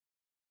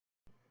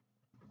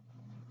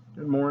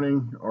Good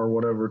morning, or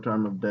whatever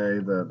time of day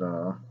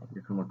that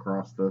you come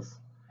across this.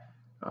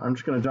 I'm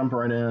just going to jump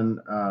right in.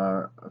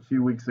 A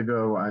few weeks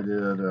ago, I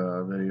did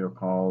a video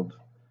called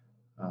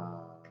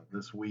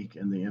This Week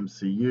in the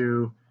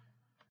MCU,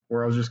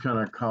 where I was just kind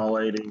of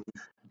collating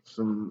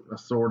some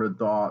assorted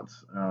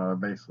thoughts,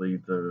 basically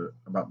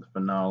about the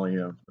finale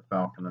of the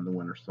Falcon and the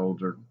Winter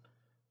Soldier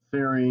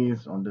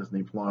series on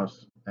Disney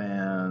Plus,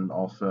 and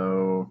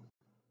also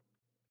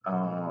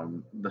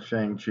the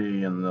Shang-Chi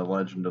and the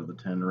Legend of the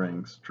Ten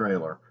Rings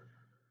trailer.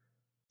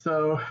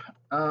 So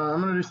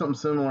I'm going to do something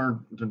similar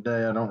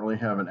today. I don't really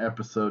have an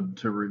episode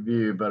to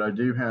review, but I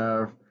do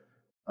have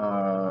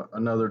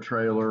another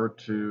trailer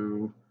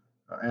to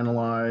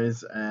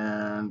analyze,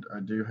 and I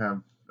do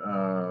have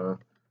a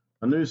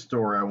news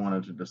story I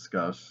wanted to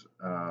discuss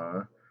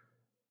that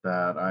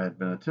I had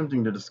been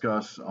attempting to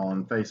discuss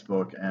on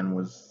Facebook and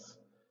was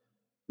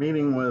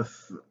meeting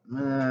with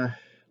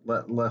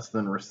less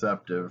than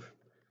receptive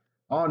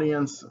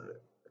audience.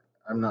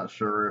 I'm not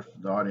sure if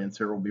the audience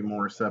here will be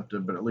more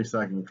receptive, but at least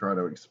I can try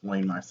to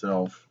explain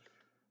myself,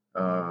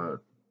 uh,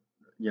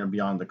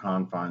 beyond the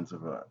confines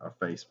of a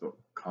Facebook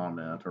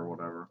comment or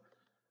whatever.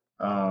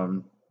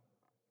 Um,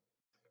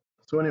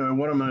 so anyway,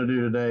 what I'm going to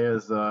do today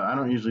is I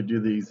don't usually do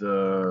these.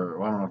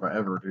 Well, I don't know if I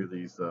ever do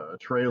these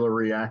trailer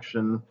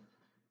reaction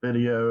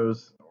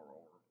videos or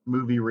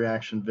movie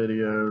reaction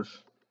videos,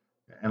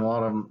 and a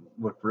lot of them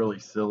look really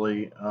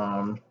silly.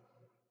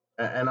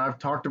 And I've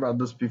talked about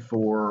this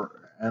before,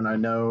 and I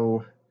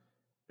know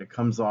it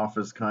comes off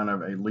as kind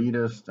of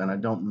elitist, and I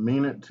don't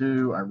mean it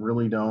to. I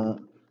really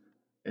don't.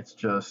 It's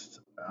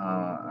just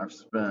I've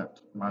spent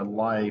my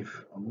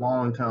life, a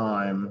long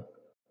time,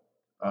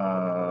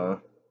 uh,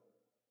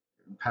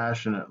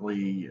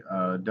 passionately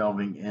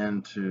delving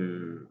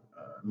into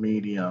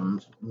media,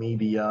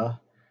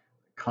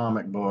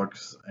 comic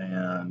books,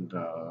 and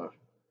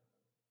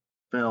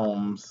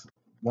films,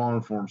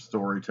 long form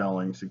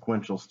storytelling,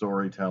 sequential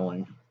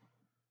storytelling.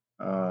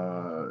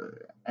 Uh,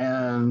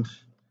 and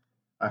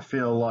I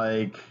feel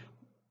like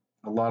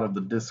a lot of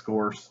the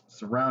discourse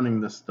surrounding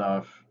this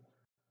stuff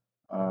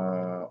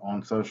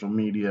on social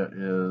media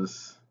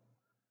is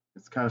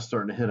it's kind of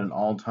starting to hit an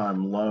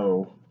all-time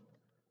low,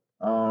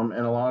 and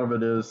a lot of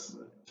it is,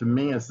 to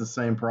me, it's the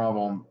same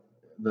problem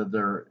that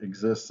there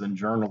exists in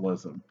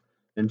journalism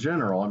in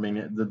general. I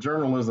mean, the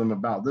journalism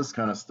about this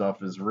kind of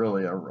stuff is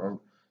really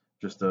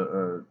just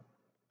a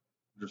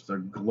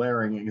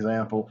glaring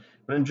example.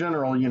 But in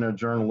general,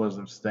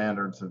 journalism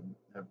standards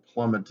have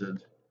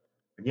plummeted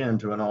again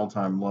to an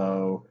all-time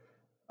low.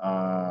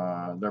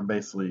 They're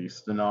basically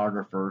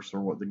stenographers,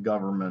 or what the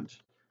government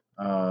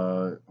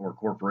or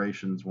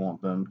corporations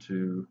want them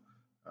to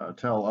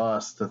tell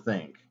us to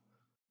think.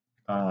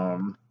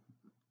 Um,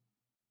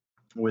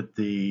 with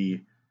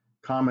the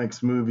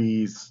comics,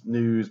 movies,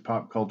 news,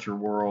 pop culture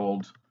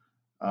world,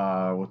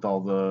 with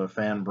all the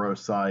fan bro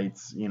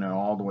sites,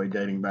 all the way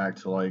dating back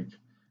to like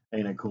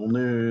Ain't It Cool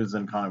News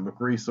and Comic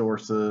Book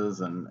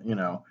Resources, and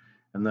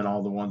and then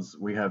all the ones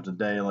we have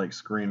today like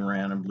Screen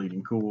Rant and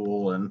Bleeding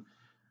Cool and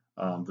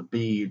the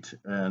Beat,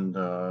 and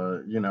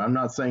I'm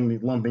not saying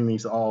lumping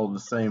these all the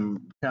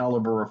same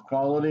caliber of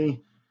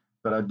quality,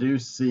 but I do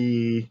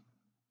see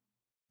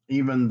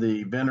even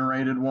the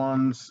venerated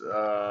ones,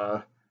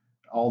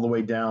 all the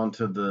way down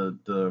to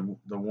the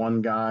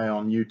one guy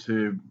on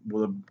YouTube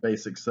with a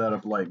basic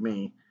setup like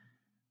me.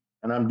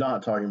 And I'm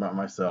not talking about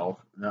myself,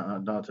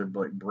 not to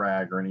like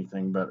brag or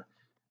anything, but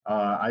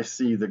I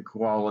see the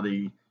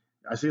quality,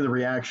 I see the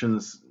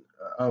reactions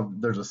of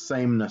there's a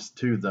sameness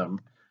to them.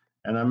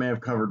 And I may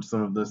have covered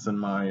some of this in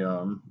my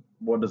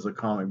 "What Does a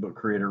Comic Book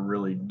Creator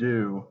Really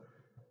Do"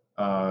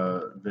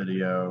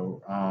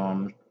 video.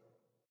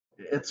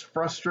 It's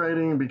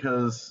frustrating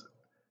because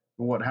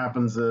what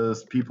happens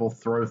is people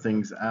throw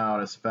things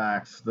out as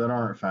facts that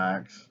aren't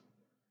facts,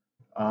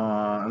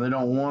 and they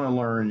don't want to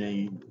learn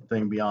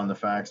anything beyond the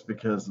facts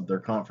because of their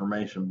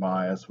confirmation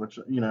bias, which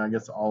I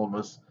guess all of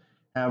us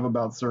have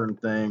about certain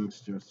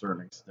things to a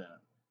certain extent.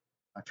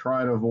 I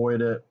try to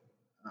avoid it.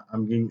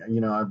 I'm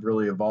getting, I've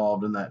really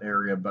evolved in that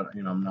area, but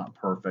I'm not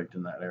perfect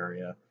in that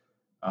area.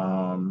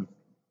 Um,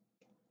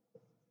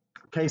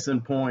 Case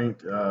in point,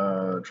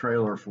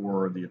 trailer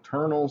for the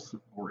Eternals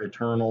or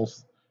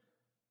Eternals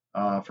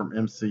from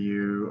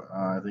MCU.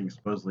 I think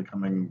supposedly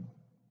coming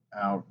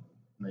out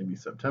maybe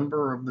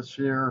September of this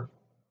year.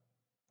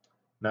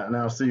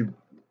 Now, see,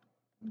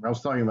 I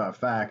was talking about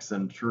facts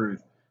and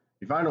truth.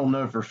 If I don't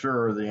know for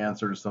sure the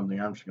answer to something,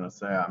 I'm just going to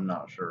say I'm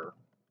not sure.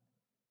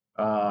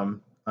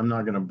 I'm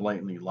not going to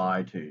blatantly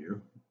lie to you,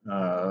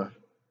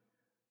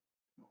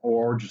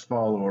 or just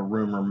follow a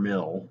rumor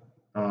mill.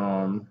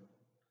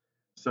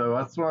 So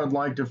that's why I'd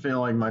like to feel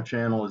like my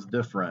channel is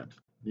different.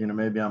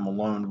 Maybe I'm a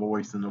lone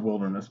voice in the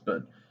wilderness,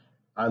 but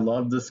I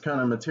love this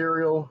kind of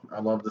material.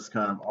 I love this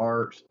kind of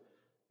art,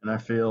 and I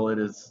feel it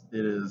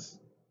is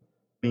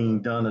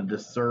being done a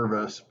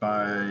disservice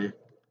by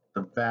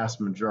the vast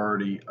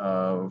majority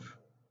of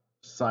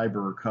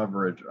cyber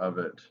coverage of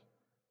it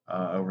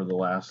over the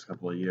last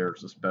couple of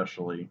years,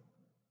 especially.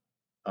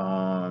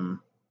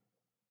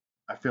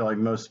 I feel like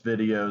most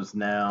videos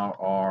now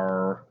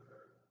are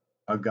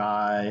a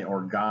guy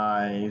or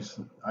guys.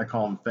 I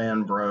call them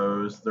fan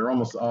bros. They're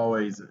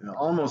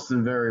almost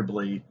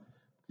invariably,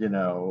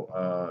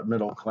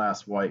 middle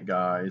class white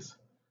guys.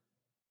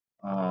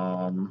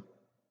 Um,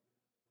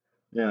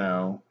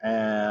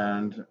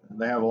 and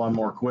they have a lot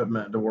more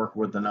equipment to work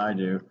with than I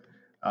do.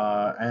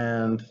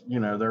 And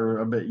they're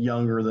a bit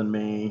younger than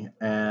me,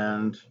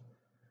 and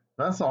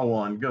that's all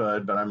well and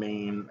good. But I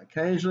mean,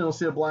 occasionally you'll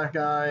see a black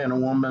guy and a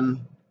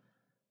woman,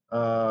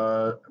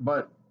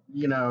 but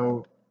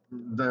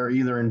they're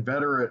either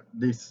inveterate.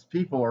 These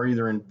people are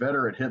either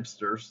inveterate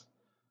hipsters,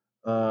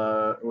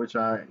 which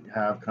I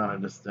have kind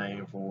of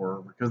disdain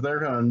for because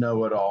they're kind of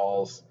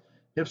know-it-alls.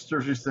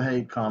 Hipsters used to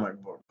hate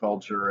comic book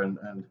culture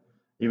and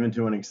even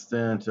to an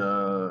extent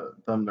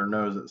thumb their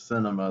nose at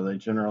cinema. They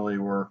generally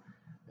were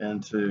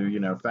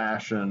into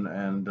fashion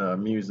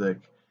and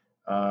music,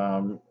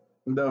 the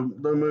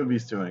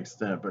movies to an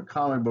extent, but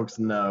comic books,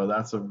 no.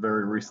 That's a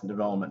very recent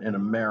development in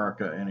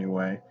America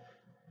anyway.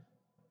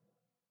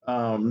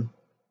 Um,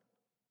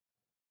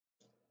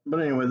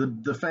 but anyway,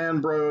 the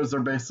fan bros are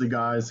basically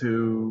guys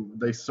who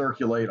they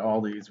circulate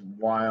all these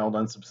wild,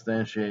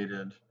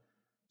 unsubstantiated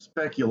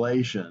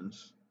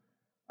speculations,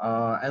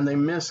 and they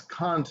miss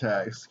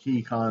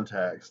key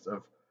context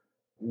of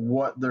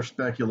what their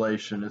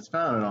speculation is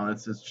founded on.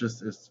 It's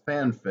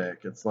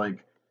fanfic. It's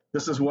like,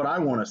 this is what I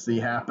want to see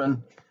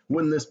happen.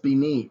 Wouldn't this be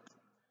neat?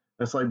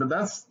 It's like, but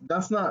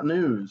that's not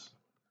news,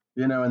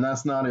 and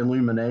that's not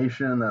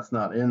illumination. That's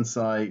not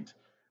insight.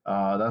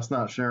 That's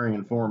not sharing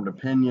informed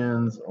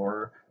opinions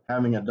or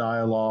having a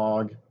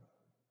dialogue.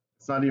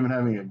 It's not even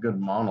having a good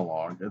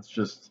monologue. It's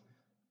just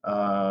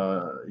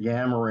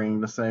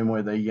yammering the same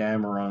way they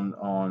yammer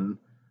on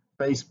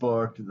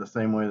Facebook, the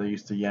same way they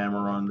used to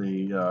yammer on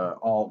the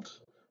alt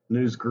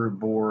news group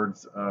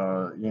boards,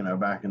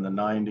 back in the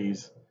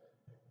 90s.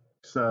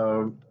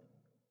 So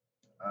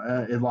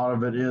a lot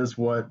of it is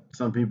what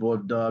some people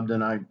have dubbed,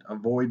 and I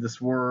avoid this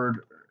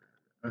word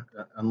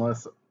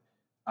unless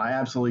I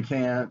absolutely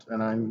can't,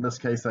 and in this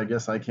case, I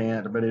guess I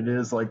can't, but it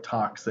is like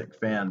toxic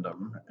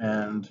fandom,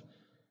 and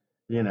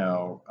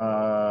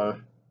it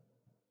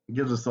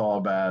gives us all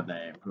a bad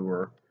name who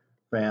are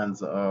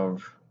fans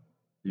of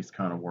these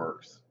kind of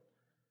works.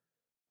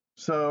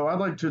 So I'd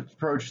like to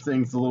approach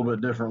things a little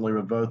bit differently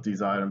with both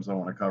these items I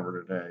want to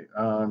cover today.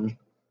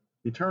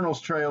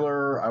 Eternals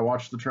trailer, I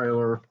watched the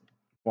trailer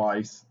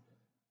twice.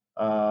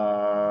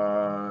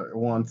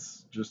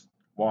 Once just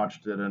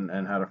watched it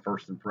and had a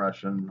first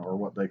impression, or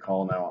what they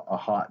call now a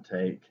hot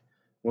take.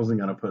 Wasn't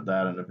going to put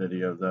that in a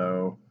video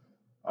though.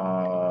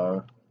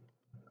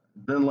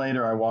 Then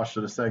later I watched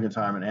it a second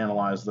time and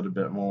analyzed it a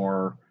bit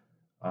more,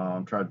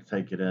 tried to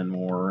take it in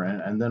more,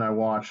 and then I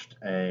watched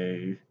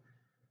a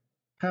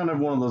kind of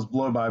one of those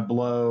blow by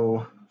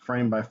blow,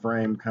 frame by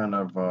frame kind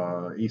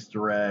of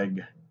Easter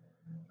egg,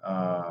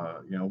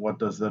 what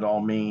does it all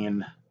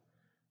mean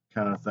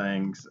kind of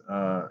things,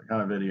 kind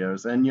of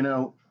videos. And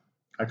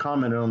I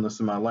commented on this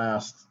in my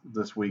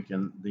this week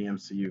in the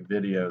MCU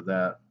video,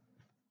 that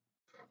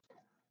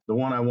the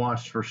one I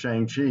watched for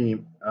Shang-Chi,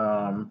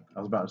 I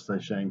was about to say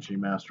Shang-Chi,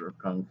 Master of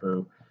Kung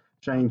Fu,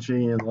 Shang-Chi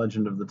and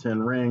Legend of the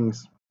Ten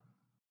Rings,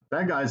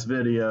 that guy's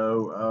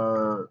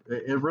video,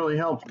 it really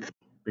helped me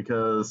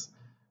because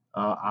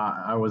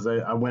I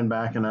went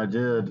back and I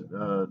did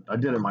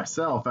it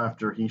myself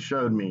after he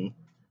showed me,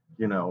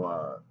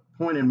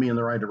 pointed me in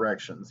the right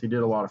directions. He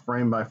did a lot of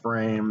frame by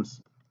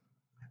frames,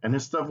 and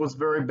his stuff was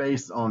very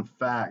based on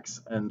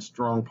facts and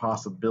strong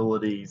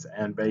possibilities,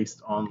 and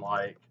based on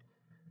like,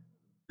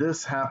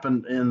 this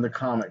happened in the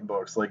comic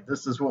books. Like,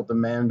 this is what the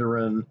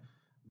Mandarin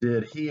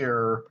did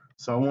here.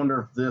 So I wonder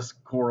if this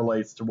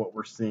correlates to what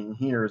we're seeing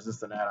here. Is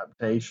this an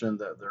adaptation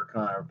that they're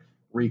kind of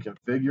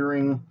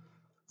reconfiguring?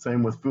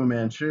 Same with Fu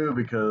Manchu,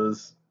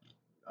 because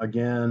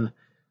again,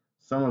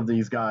 some of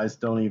these guys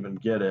don't even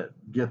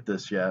get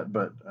this yet.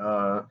 But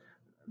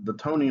the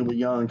Tony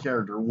Leung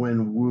character,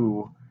 Wen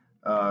Wu,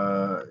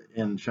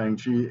 in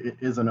Shang-Chi,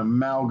 is an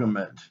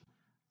amalgamate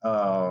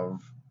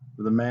of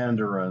the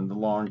Mandarin, the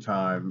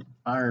longtime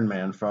Iron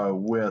Man foe,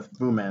 with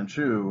Fu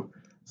Manchu,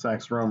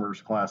 Sax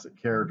Rohmer's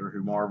classic character,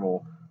 who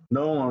Marvel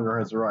no longer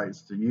has the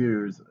rights to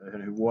use,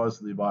 and who was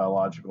the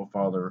biological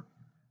father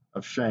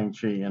of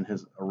Shang-Chi in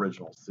his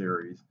original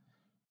series.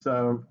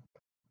 So,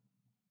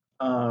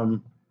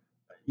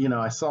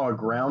 I saw a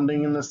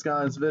grounding in this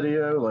guy's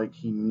video. Like,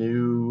 he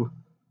knew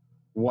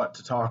what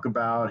to talk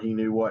about, he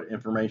knew what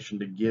information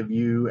to give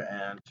you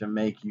and to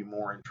make you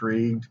more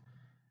intrigued.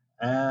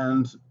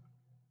 And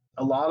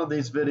a lot of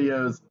these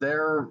videos,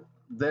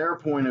 their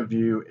point of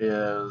view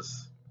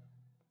is,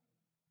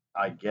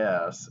 I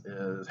guess,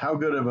 is how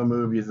good of a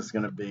movie is this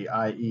going to be,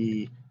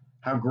 i.e.,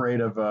 how great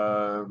of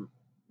a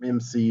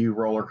MCU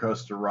roller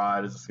coaster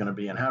ride is this going to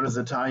be, and how does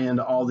it tie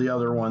into all the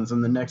other ones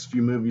and the next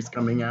few movies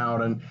coming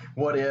out, and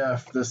what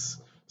if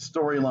this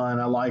storyline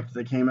I liked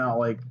that came out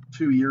like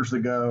 2 years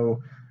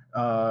ago,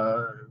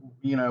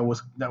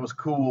 was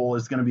cool,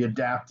 is going to be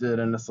adapted.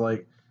 And it's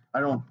like, I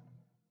don't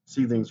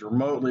see things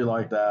remotely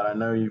like that. I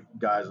know you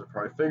guys have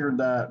probably figured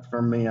that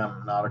from me.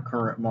 I'm not a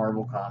current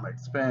Marvel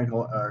Comics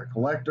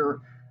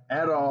collector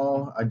at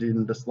all. I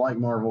didn't dislike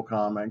Marvel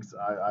Comics.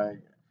 I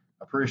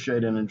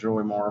appreciate and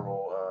enjoy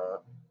Marvel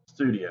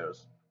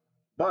Studios.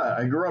 But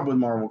I grew up with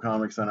Marvel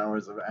Comics and I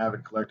was an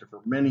avid collector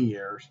for many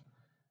years,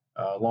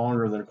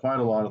 longer than quite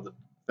a lot of the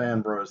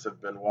fan bros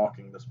have been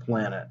walking this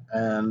planet.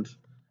 And,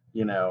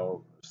 you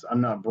know,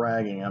 I'm not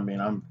bragging. I mean,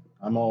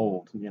 I'm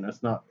old. You know,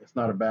 it's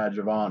not a badge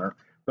of honor.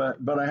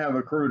 But I have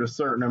accrued a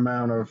certain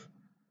amount of,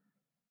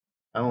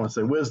 I don't want to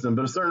say wisdom,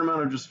 but a certain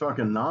amount of just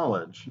fucking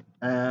knowledge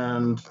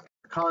and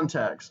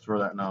context for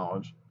that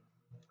knowledge.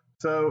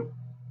 So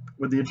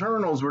with the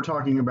Eternals, we're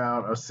talking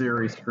about a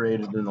series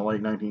created in the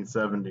late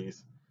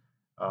 1970s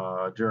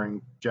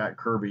during Jack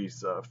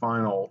Kirby's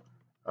final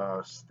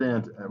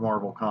stint at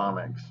Marvel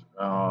Comics.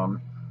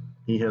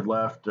 He had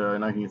left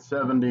in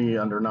 1970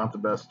 under not the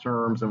best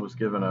terms and was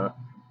given a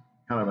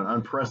kind of an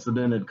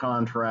unprecedented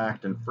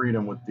contract and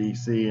freedom with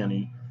DC, and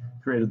he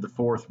created the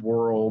Fourth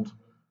World,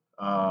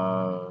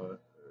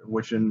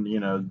 which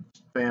in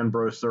fan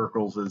bro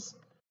circles is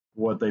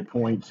what they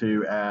point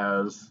to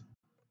as,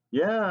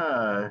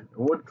 yeah,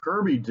 what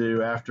Kirby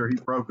do after he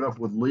broke up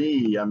with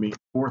Lee? I mean,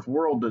 Fourth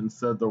World didn't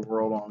set the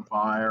world on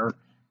fire.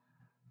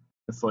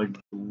 It's like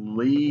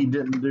Lee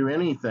didn't do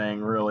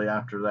anything really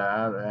after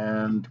that,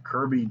 and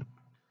Kirby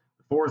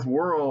Fourth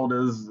World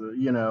is,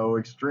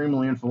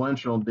 extremely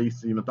influential in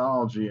DC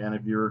mythology. And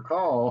if you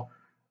recall,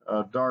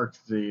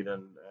 Darkseid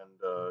and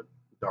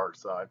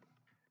Darkseid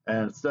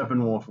and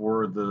Steppenwolf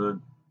were the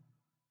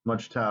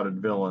much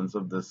touted villains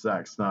of the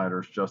Zack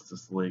Snyder's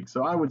Justice League.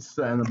 So I would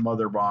say in the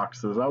mother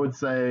boxes, I would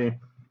say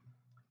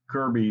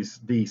Kirby's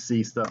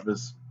DC stuff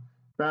has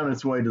found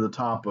its way to the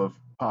top of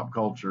pop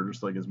culture,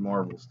 just like his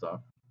Marvel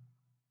stuff.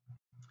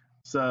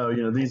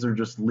 So these are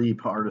just Lee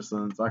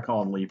partisans. I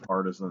call them Lee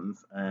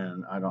partisans,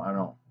 and I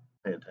don't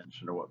pay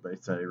attention to what they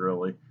say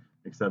really,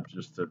 except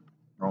just to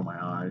roll my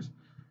eyes.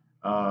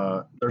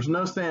 There's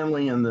no Stan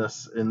Lee in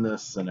this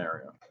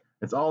scenario.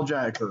 It's all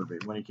Jack Kirby.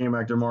 When he came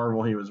back to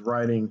Marvel, he was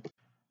writing,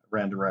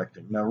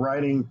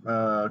 directing,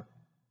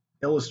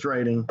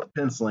 illustrating,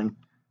 penciling,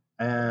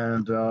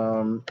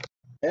 and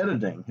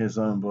editing his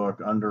own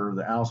book under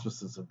the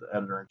auspices of the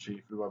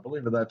editor-in-chief, who I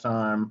believe at that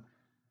time,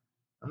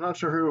 I'm not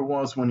sure who it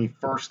was when he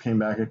first came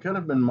back. It could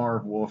have been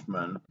Marv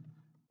Wolfman,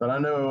 but I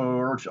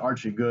know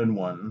Archie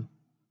Goodwin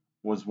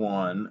was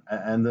one,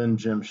 and then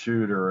Jim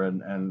Shooter,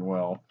 and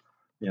well,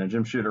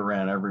 Jim Shooter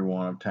ran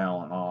everyone of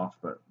talent off,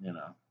 but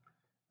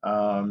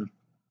the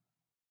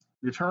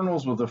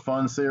Eternals was a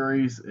fun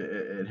series.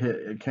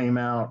 It came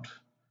out.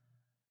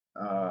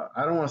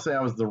 I don't want to say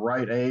I was the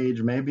right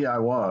age. Maybe I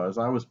was.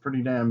 I was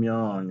pretty damn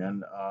young,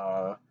 and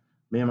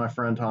me and my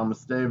friend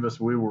Thomas Davis,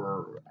 we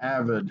were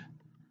avid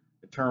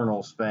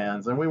Eternals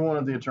fans, and we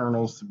wanted the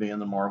Eternals to be in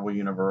the Marvel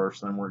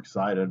universe, and we're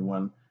excited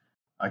when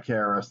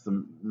Icarus,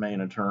 the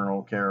main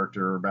Eternal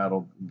character,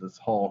 battled this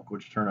Hulk,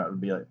 which turned out to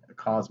be a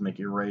cosmic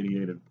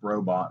irradiated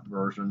robot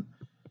version,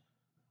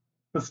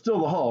 but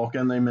still the Hulk.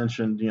 And they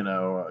mentioned,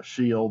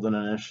 Shield in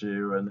an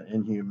issue and the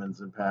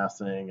Inhumans in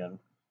passing, and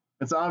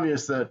it's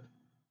obvious that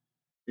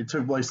it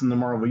took place in the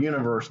Marvel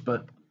universe,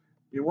 but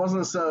it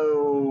wasn't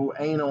so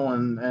anal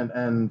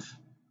and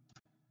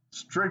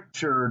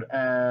strictured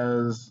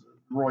as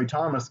Roy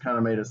Thomas kind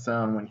of made it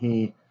sound when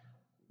he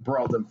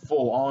brought them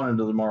full on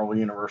into the Marvel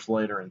universe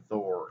later in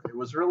Thor. It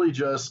was really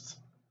just,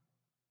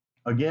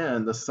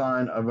 again, the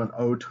sign of an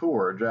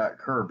auteur, Jack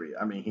Kirby.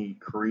 I mean, he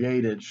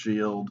created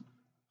Shield,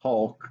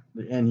 Hulk,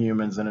 the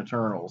Inhumans, and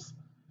Eternals.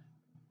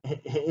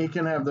 He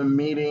can have them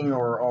meeting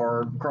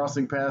or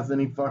crossing paths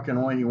any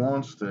fucking way he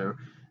wants to.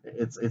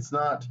 It's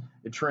not.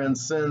 It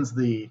transcends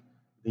the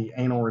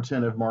anal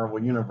retentive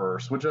Marvel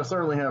universe, which I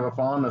certainly have a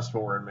fondness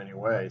for in many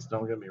ways.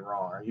 Don't get me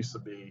wrong. I used to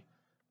be,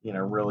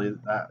 really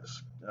that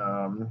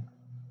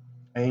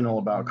anal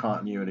about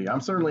continuity.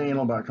 I'm certainly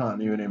anal about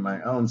continuity in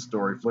my own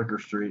story, Flicker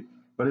Street,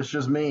 but it's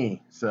just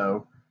me.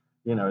 So,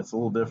 it's a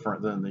little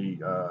different than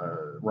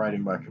the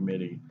writing by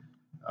committee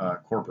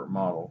corporate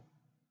model.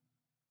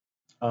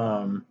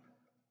 So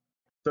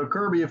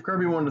Kirby, if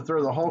Kirby wanted to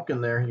throw the Hulk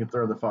in there, he could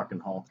throw the fucking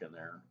Hulk in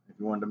there. If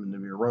he wanted him to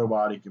be a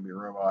robot, he could be a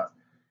robot.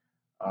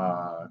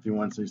 If he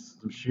wants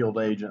some shield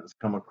agents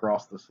come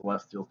across the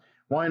Celestials,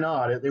 why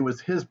not? It was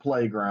his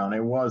playground.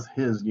 It was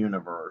his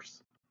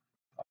universe.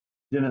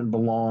 It didn't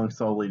belong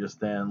solely to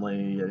Stan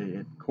Lee.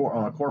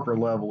 On a corporate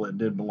level, it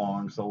did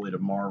belong solely to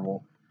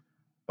Marvel.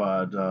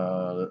 But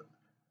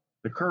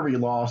the Kirby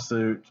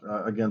lawsuit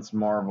against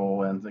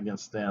Marvel and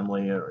against Stan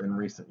Lee in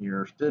recent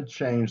years did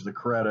change the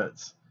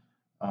credits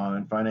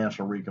and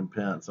financial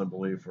recompense, I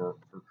believe, for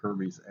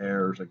Kirby's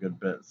heirs a good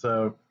bit.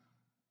 So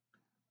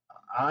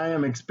I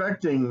am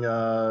expecting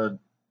the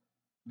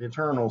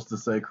Eternals to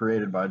say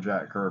created by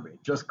Jack Kirby.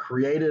 Just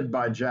created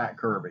by Jack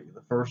Kirby,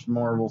 the first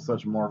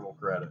such Marvel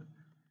credit.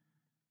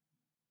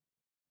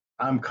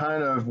 I'm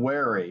kind of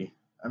wary,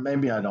 and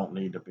maybe I don't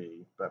need to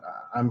be, but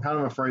I'm kind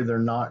of afraid they're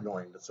not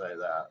going to say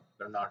that.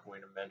 They're not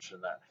going to mention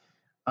that.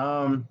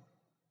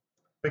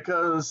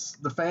 because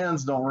the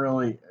fans don't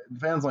really,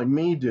 fans like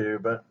me do,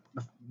 but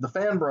the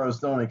fan bros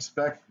don't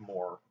expect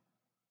more.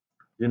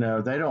 You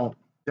know, they don't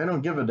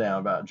give a damn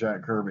about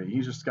Jack Kirby.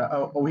 He's just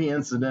got he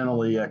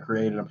incidentally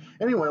created him.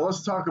 Anyway,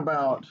 let's talk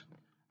about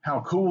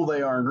how cool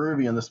they are and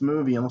groovy in this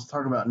movie, and let's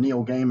talk about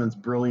Neil Gaiman's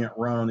brilliant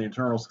run on the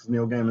Eternals because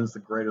Neil Gaiman is the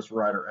greatest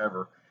writer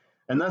ever.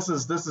 And this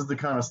is the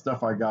kind of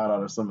stuff I got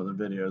out of some of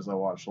the videos I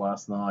watched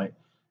last night.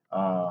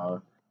 Uh,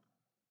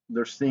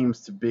 there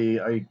seems to be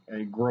a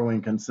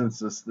growing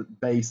consensus that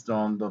based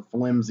on the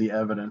flimsy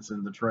evidence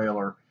in the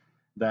trailer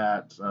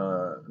that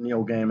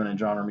Neil Gaiman and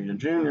John Romita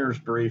Jr.'s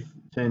brief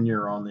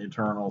tenure on the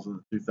Eternals of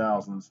the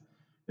 2000s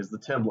is the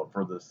template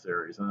for this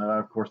series. And that,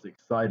 of course,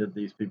 excited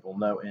these people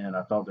no end.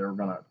 I thought they were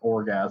going to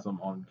orgasm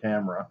on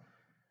camera.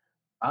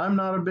 I'm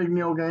not a big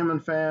Neil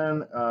Gaiman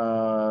fan.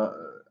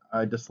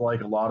 I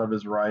dislike a lot of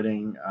his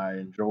writing. I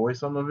enjoy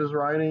some of his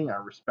writing. I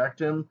respect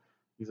him.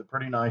 He's a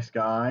pretty nice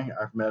guy.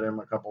 I've met him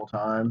a couple of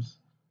times.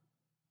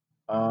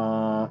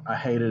 I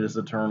hated his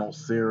Eternal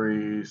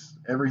series.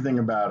 Everything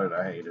about it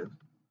I hated.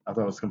 I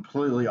thought it was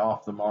completely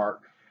off the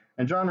mark.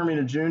 And John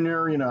Romita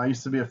Jr., I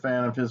used to be a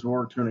fan of his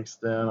work to an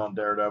extent on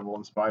Daredevil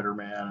and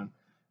Spider-Man, and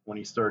when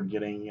he started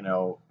getting,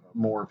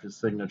 more of his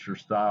signature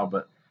style.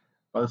 But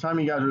by the time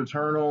he got to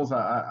Eternals,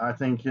 I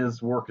think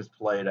his work is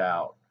played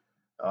out.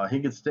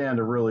 He could stand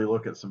to really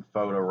look at some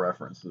photo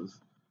references.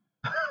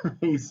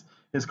 His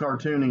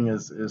cartooning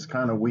is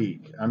kind of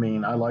weak. I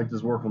mean, I liked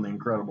his work on the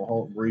Incredible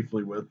Hulk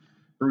briefly with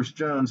Bruce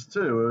Jones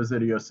too. It was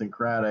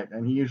idiosyncratic,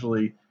 and he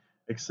usually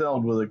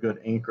excelled with a good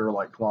inker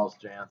like Klaus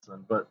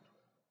Janson, but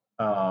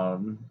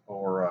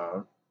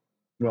or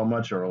well,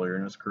 much earlier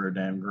in his career,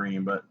 Dan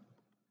Green. But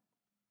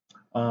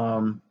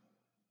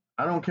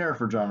I don't care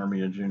for John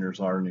Romita Jr.'s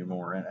art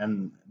anymore,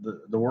 and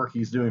the work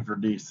he's doing for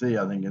DC,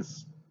 I think,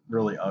 is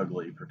really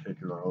ugly,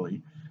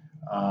 particularly.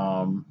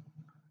 Um,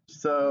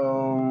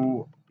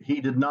 so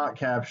he did not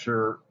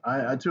capture.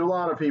 To a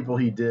lot of people,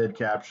 he did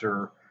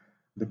capture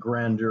the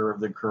grandeur of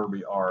the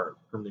Kirby art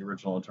from the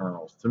original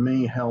Eternals. To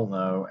me, hell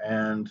no.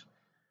 And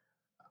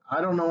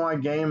I don't know why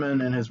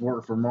Gaiman and his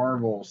work for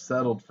Marvel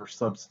settled for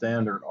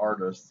substandard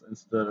artists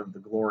instead of the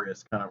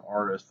glorious kind of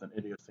artists and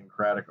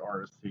idiosyncratic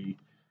artists he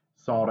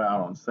sought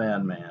out on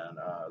Sandman.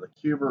 The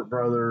Kubert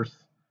brothers,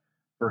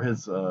 for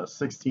his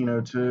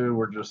 1602,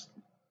 were just,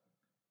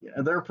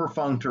 they're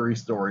perfunctory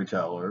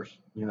storytellers.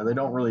 They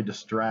don't really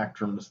distract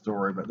from the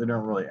story, but they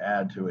don't really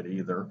add to it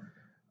either.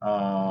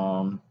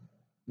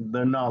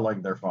 They're not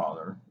like their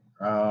father.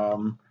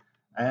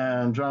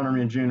 And John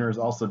Romita Jr. is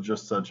also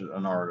just such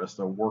an artist,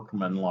 a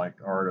workman-like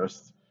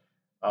artist.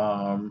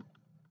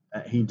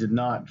 He did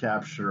not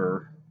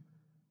capture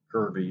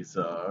Kirby's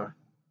that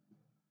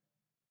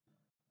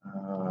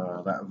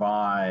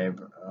vibe,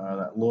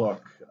 that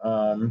look,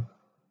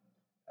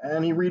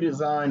 and he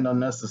redesigned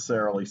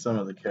unnecessarily some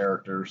of the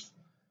characters.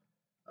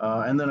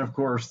 And then, of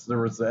course, there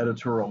was the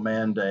editorial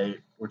mandate,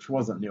 which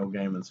wasn't Neil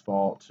Gaiman's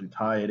fault, to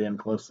tie it in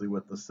closely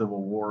with the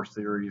Civil War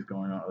series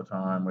going on at the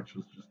time, which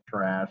was just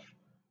trash.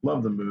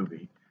 Love the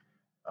movie,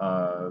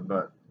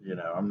 but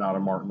I'm not a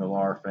Mark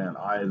Millar fan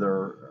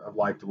either. I've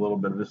liked a little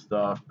bit of his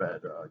stuff,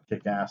 but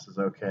Kick-Ass is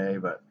okay.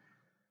 But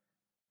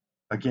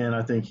again,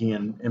 I think he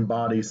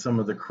embodies some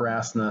of the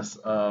crassness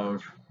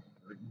of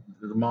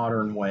the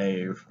modern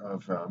wave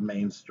of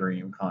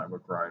mainstream comic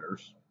book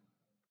writers.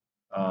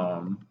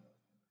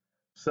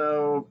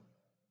 So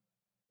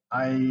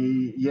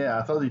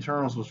I thought the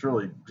Eternals was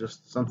really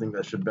just something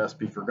that should best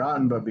be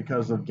forgotten, but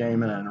because of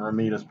Gaiman and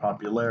Romita's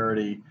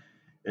popularity,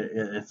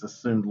 it's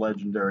assumed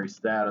legendary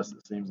status.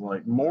 It seems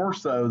like more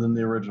so than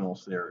the original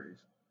series.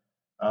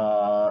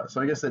 So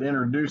I guess it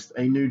introduced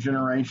a new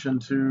generation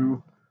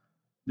to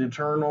the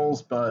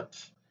Eternals,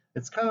 but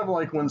it's kind of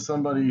like when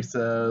somebody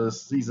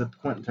says sees a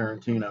Quentin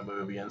Tarantino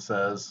movie and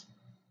says,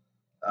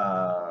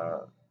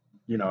 a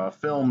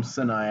film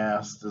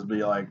cineast will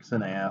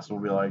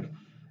be like,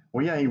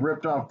 well, yeah, he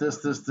ripped off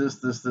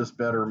this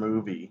better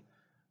movie,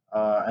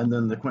 and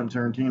then the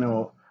Quentin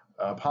Tarantino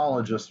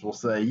apologist will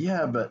say,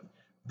 yeah, but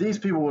these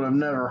people would have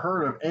never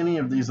heard of any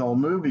of these old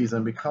movies,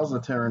 and because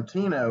of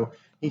Tarantino,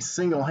 he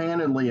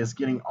single-handedly is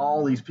getting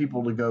all these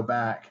people to go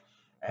back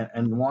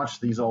and watch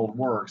these old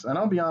works. And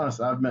I'll be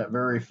honest, I've met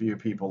very few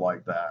people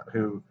like that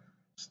who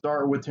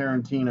start with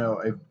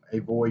Tarantino, a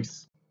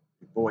voice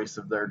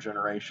of their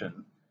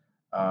generation,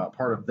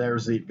 part of their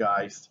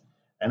zeitgeist,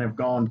 and have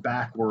gone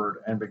backward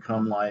and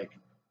become like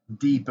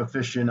deep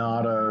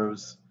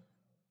aficionados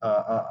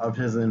of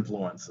his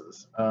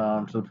influences,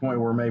 to the point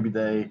where maybe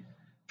they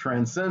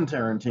transcend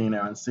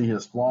Tarantino and see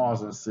his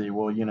flaws and see,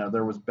 well,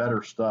 there was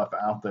better stuff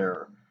out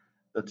there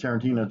that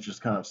Tarantino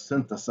just kind of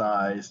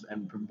synthesized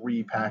and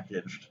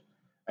repackaged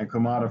and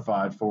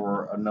commodified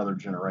for another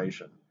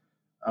generation.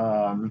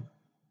 So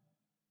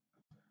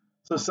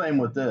same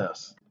with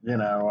this. A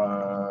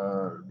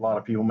lot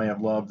of people may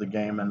have loved the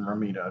Gaiman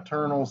Romita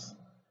Eternals.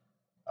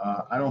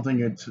 I don't think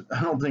it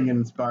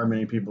inspired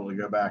many people to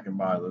go back and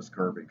buy those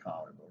Kirby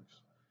comic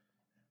books.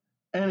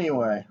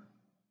 Anyway,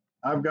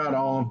 I've got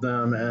all of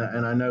them,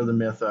 and I know the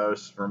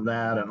mythos from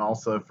that, and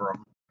also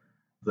from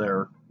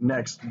their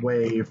next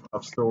wave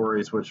of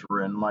stories, which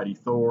were in Mighty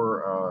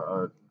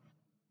Thor,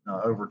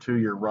 over 2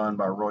 year run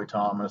by Roy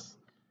Thomas,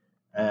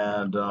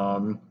 and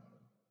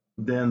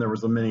then there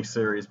was a mini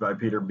series by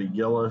Peter B.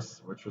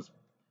 Gillis, which was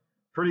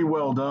pretty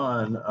well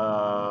done.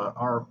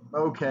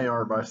 Okay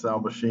art by Sal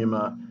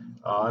Buscema.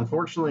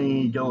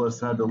 Unfortunately, Gillis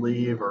had to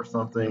leave or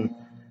something.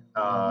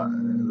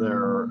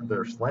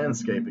 There's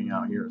landscaping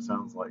out here. It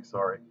sounds like,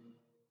 sorry,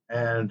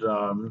 and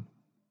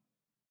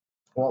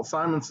Walt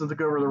Simonson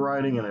took over the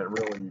writing, and it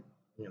really,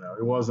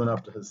 it wasn't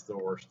up to his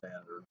Thor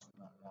standards,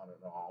 not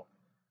at all.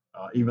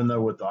 Even though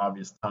with the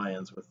obvious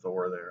tie-ins with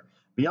Thor there.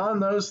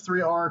 Beyond those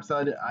three arcs,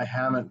 I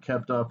haven't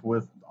kept up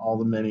with all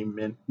the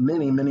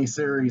mini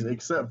series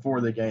except for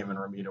the Game and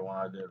Ramita one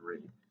I did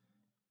read.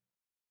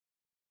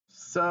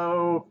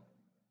 So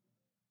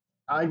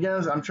I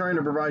guess I'm trying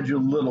to provide you a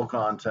little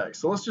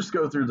context. So let's just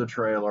go through the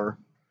trailer.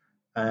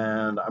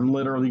 And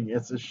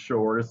it's a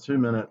short, it's 2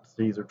 minute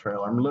teaser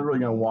trailer. I'm literally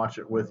going to watch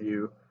it with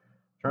you.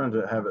 I'm trying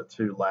to have it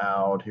too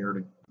loud here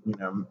to,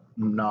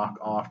 knock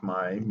off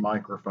my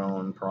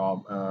microphone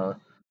balance.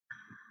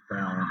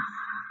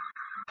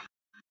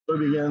 So it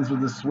begins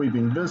with this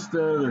sweeping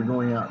vista. They're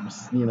going out,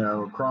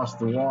 across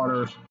the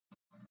water.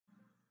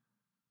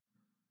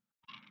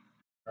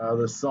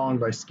 This song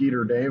by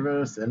Skeeter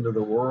Davis, Into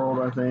the World,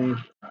 I think.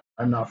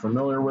 I'm not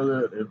familiar with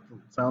it. It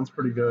sounds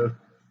pretty good.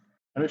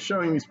 And it's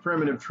showing these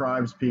primitive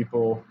tribes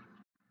people,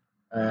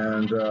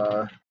 and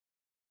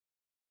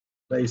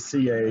they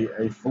see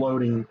a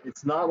floating,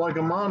 it's not like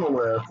a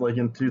monolith like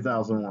in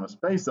 2001 A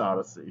Space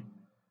Odyssey,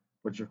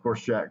 which of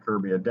course Jack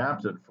Kirby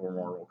adapted for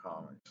Marvel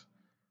Comics.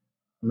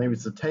 Maybe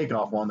it's a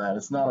takeoff on that.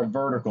 It's not a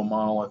vertical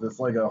monolith, it's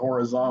like a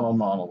horizontal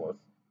monolith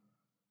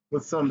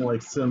with some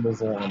like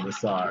symbols along the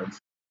sides.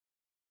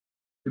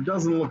 It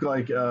doesn't look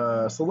like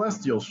a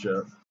celestial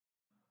ship,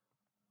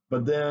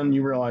 but then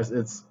you realize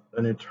it's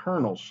an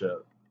eternal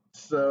ship.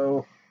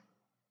 So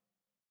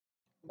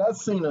that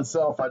scene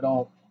itself, I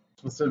don't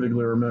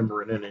specifically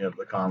remember in any of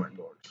the comic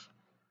books.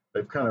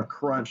 They've kind of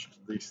crunched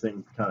these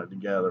things kind of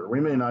together.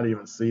 We may not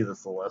even see the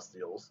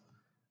Celestials.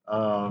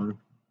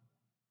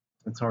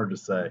 It's hard to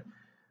say.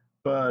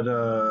 But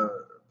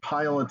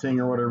piloting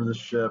or whatever the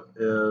ship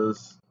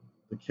is,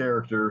 the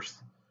characters,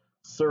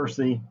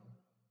 Cersei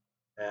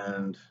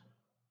and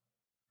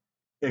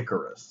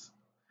Icarus.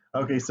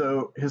 Okay,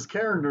 so his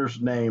character's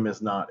name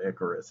is not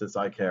Icarus, it's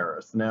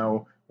Icarus.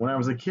 Now, when I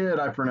was a kid,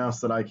 I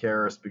pronounced it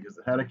Icarus because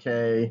it had a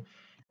K,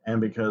 and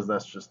because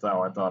that's just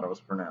how I thought it was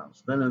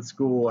pronounced. Then in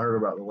school, I heard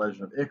about the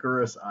Legend of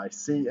Icarus,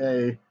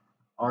 Icarus,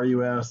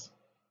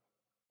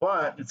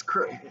 but it's,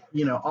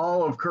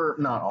 all of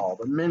not all,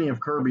 but many of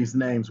Kirby's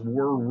names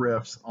were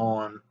riffs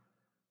on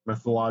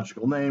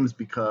mythological names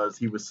because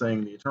he was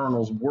saying the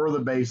Eternals were the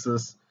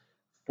basis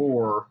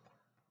for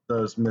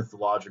those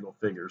mythological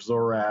figures.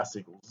 Zoras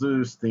equals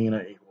Zeus,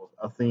 Athena equals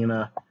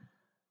Athena,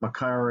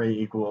 Makari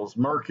equals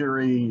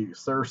Mercury,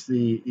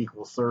 Cersei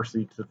equals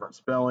Cersei, different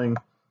spelling,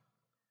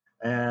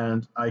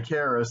 and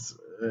Icarus,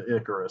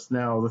 Icarus.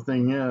 Now, the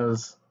thing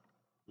is,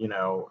 in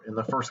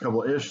the first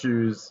couple of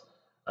issues,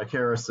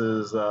 Icarus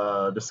is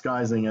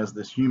disguising as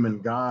this human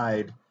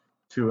guide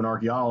to an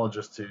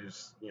archaeologist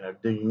who's,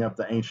 digging up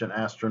the ancient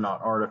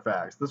astronaut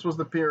artifacts. This was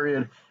the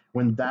period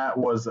when that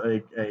was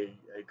a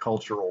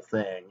cultural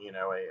thing,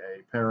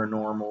 a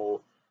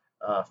paranormal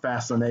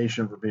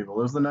fascination for people.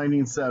 It was the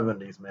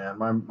 1970s,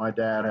 man. My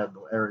dad had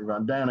the Eric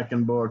Von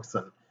Daniken books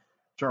and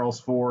Charles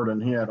Ford,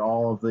 and he had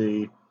all of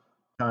the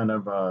kind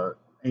of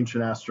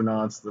ancient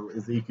astronauts.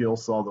 Ezekiel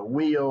saw the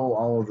wheel,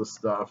 all of the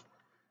stuff.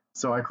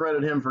 So I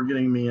credit him for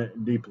getting me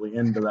deeply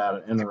into that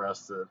and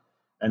interested.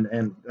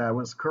 And that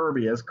was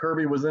Kirby, as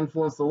Kirby was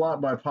influenced a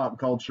lot by pop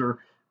culture,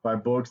 by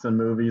books and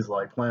movies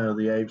like Planet of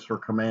the Apes for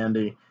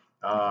Commandy.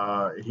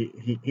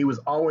 He was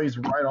always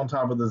right on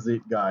top of the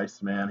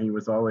zeitgeist, man. He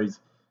was always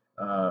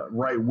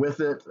right with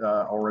it,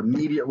 or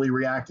immediately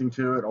reacting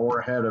to it, or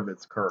ahead of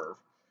its curve,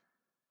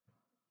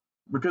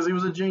 because he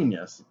was a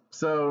genius.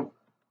 So,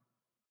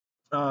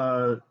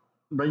 but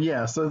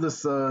yeah, so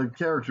this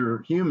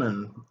character,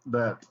 human,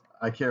 that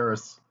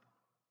Icarus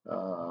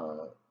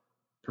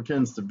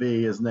pretends to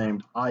be, is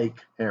named Ike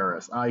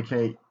Harris,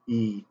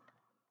 I-K-E,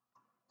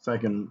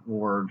 second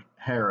word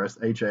Harris,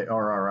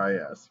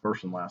 Harris,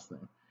 first and last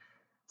name.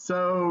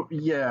 So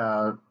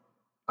yeah,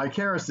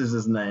 Icarus is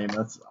his name.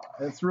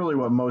 That's really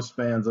what most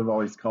fans have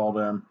always called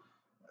him.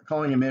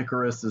 Calling him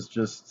Icarus is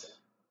just,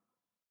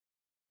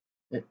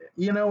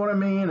 you know what I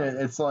mean?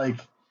 It's like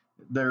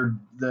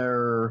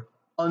they're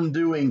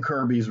undoing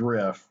Kirby's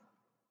riff.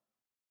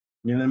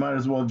 They might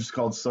as well have just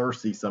called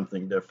Cersei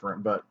something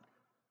different, but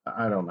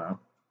I don't know.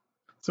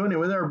 So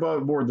anyway, they're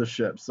aboard the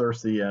ship,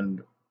 Cersei,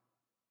 and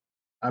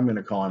I'm going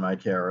to call him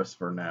Icarus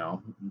for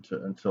now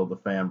until the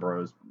fan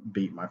bros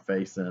beat my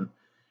face in.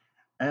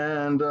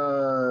 And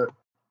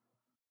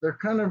they're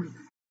kind of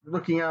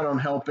looking out on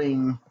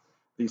helping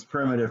these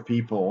primitive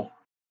people,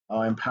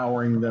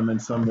 empowering them in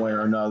some way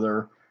or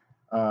another.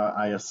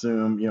 I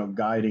assume,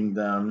 guiding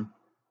them,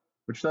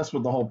 which that's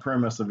what the whole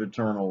premise of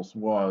Eternals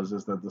was,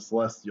 is that the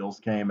Celestials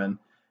came and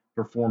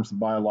performed some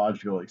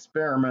biological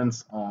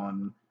experiments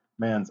on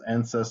man's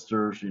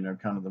ancestors,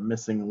 kind of the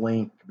missing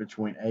link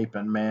between ape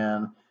and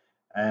man,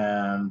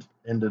 and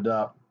ended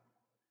up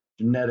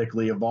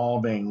genetically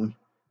evolving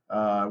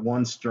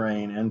one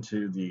strain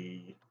into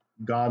the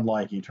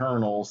godlike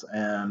Eternals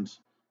and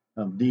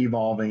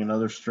devolving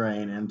another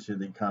strain into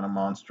the kind of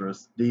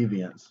monstrous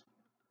deviants.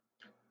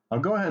 I'll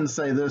go ahead and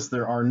say this: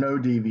 there are no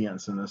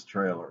deviants in this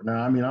trailer.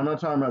 Now, I mean, I'm not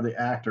talking about the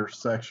actor's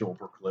sexual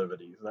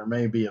proclivities. There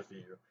may be a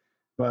few,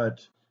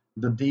 but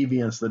the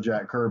deviants that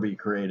Jack Kirby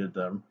created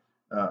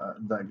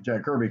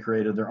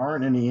there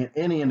aren't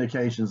any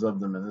indications of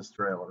them in this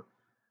trailer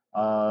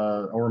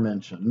or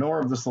mentioned,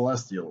 nor of the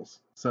Celestials.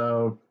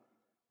 So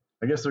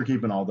I guess they're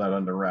keeping all that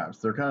under wraps.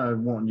 They're kind of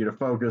wanting you to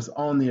focus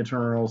on the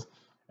Eternals,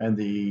 and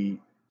the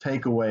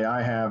takeaway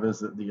I have is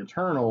that the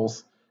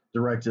Eternals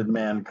directed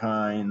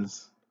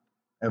mankind's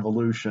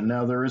evolution.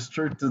 Now, there is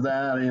truth to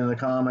that in the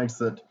comics,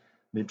 that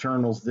the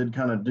Eternals did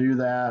kind of do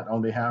that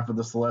on behalf of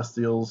the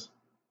Celestials.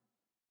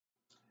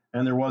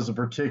 And there was a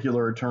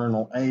particular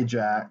Eternal,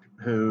 Ajak,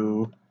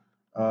 who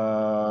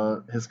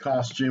his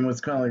costume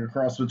was kind of like a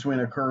cross between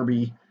a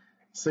Kirby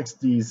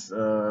 60s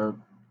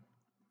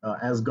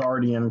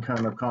Asgardian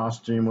kind of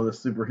costume with a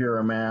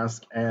superhero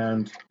mask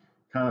and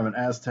kind of an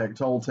Aztec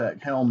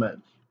Toltec helmet.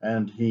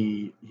 And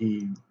he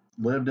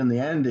lived in the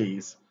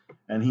Andes,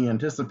 and he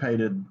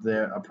anticipated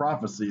a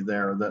prophecy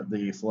there that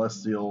the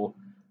Celestial,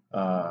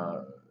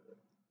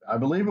 I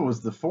believe it was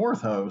the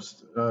fourth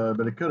host,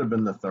 but it could have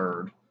been the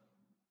third.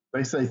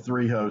 They say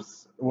three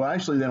hosts. Well,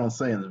 actually, they don't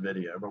say in the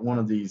video, but one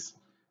of these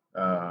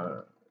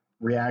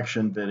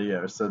reaction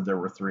videos said there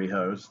were three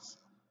hosts.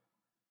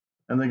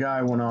 And the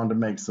guy went on to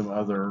make some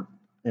other,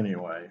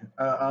 anyway.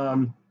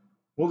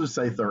 We'll just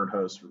say third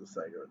host for the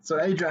sake of it. So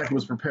Ajak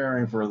was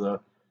preparing for the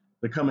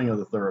coming of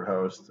the third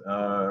host,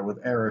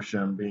 with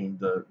Erisham being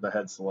the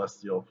head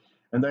Celestial.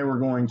 And they were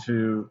going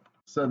to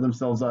set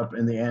themselves up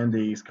in the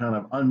Andes, kind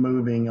of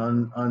unmoving,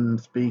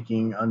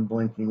 unspeaking,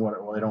 unblinking.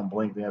 Well, they don't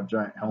blink. They have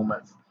giant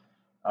helmets.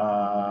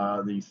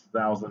 These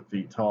 1,000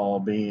 feet tall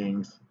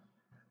beings,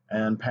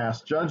 and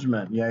pass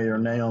judgment, yea or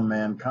nay, on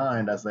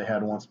mankind, as they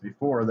had once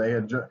before. They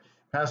had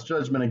passed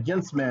judgment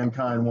against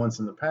mankind once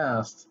in the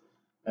past,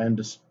 and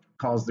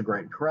caused the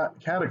great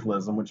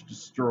cataclysm, which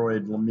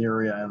destroyed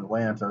Lemuria and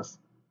Atlantis.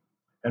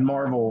 And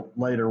Marvel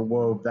later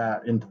wove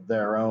that into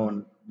their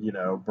own,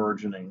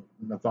 burgeoning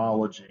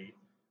mythology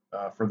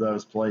for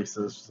those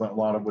places, a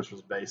lot of which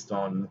was based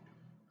on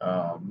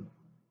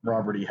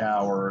Robert E.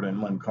 Howard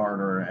and Lynn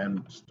Carter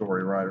and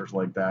story writers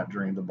like that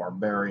during the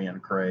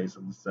barbarian craze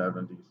of the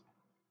 70s.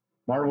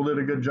 Marvel did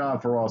a good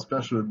job for a while,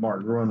 especially with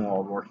Mark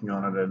Gruenwald working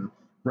on it and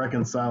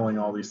reconciling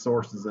all these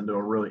sources into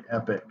a really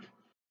epic,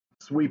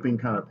 sweeping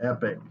kind of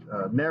epic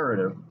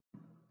narrative.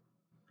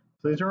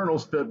 So the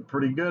Eternals fit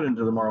pretty good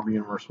into the Marvel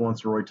Universe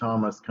once Roy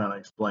Thomas kind of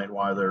explained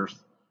why there's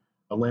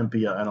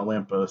Olympia and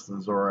Olympus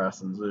and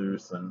Zoras and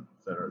Zeus and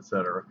et cetera, et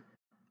cetera.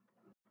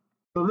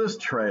 So this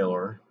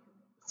trailer.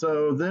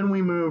 So then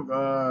we move,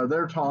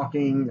 they're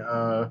talking.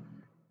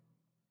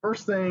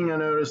 First thing I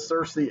noticed,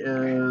 Cersei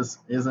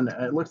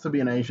it looks to be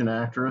an Asian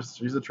actress.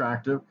 She's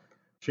attractive.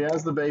 She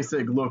has the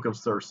basic look of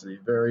Cersei,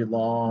 very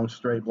long,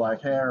 straight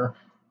black hair,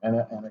 and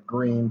a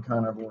green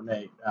kind of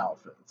ornate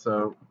outfit.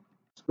 So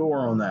score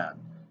on that.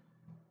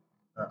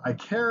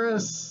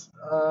 Icarus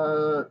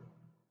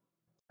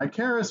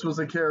was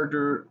a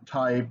character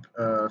type,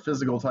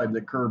 physical type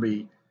that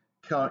Kirby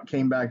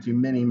came back to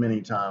many,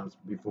 many times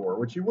before,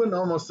 which you wouldn't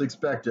almost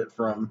expect it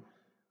from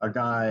a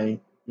guy,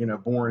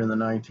 born in the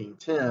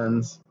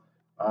 1910s,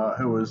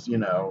 who was,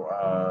 in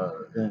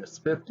his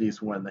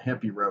 50s when the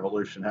hippie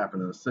revolution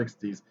happened in the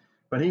 60s.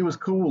 But he was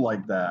cool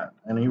like that,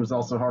 and he was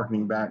also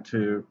harkening back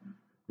to,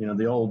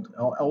 the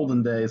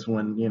olden days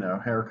when,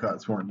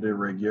 haircuts weren't de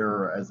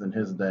rigueur as in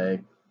his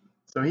day.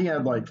 So he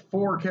had like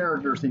 4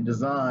 characters he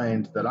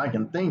designed that I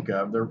can think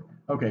of.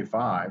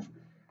 Five,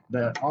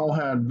 that all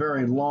had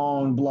very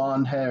long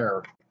blonde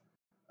hair.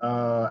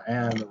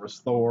 And there was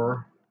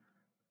Thor,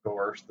 of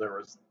course. There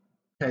was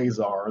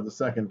Kazar, the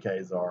second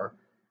Kazar.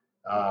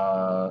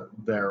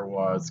 There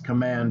was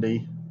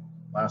Kamandi,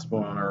 last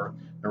one on Earth.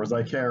 There was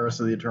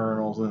Icarus of the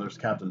Eternals, and there's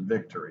Captain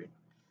Victory.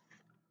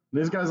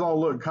 These guys all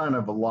look kind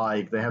of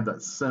alike. They have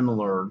that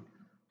similar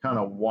kind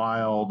of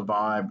wild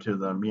vibe to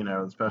them,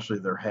 especially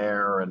their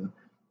hair. And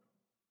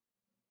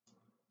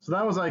so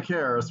that was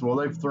Icarus. Well,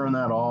 they've thrown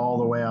that all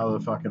the way out of the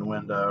fucking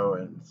window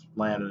and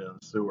landed in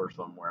a sewer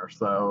somewhere.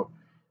 So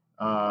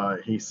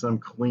he's some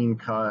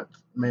clean-cut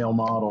male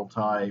model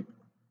type,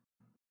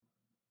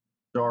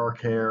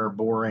 dark hair,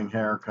 boring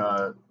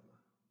haircut,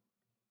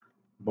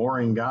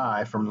 boring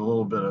guy from the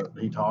little bit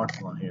he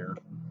talks on here.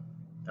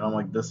 And I'm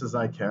like, this is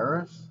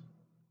Icarus?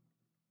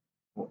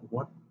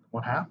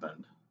 What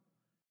happened?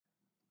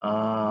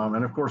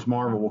 And of course,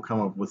 Marvel will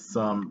come up with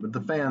but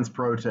the fans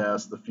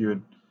protest. The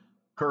few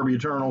Kirby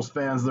Eternals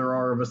fans there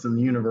are of us in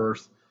the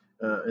universe,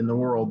 in the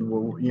world,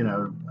 will,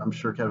 I'm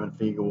sure Kevin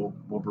Feige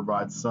will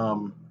provide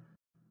some,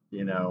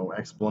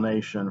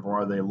 explanation for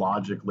why they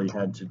logically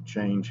had to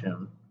change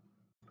him.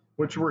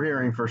 which we're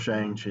hearing for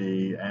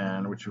Shang-Chi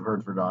and which you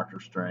heard for Doctor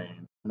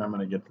Strange. And I'm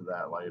going to get to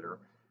that later.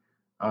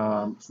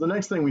 So the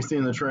next thing we see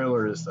in the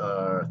trailer is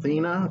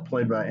Athena,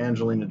 played by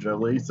Angelina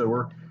Jolie.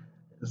 So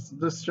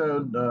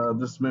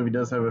this movie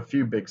does have a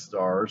few big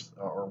stars,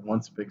 or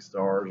once big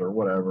stars, or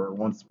whatever,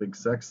 once big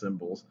sex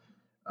symbols.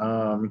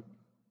 Um,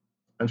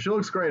 and she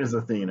looks great as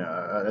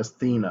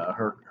Athena.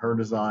 Her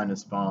design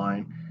is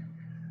fine.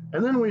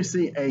 And then we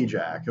see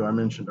Ajak, who I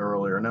mentioned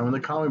earlier. Now, in the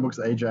comic books,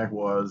 Ajak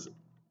was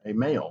a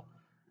male.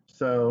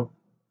 So,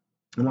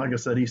 and like I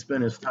said, he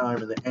spent his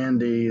time in the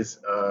Andes,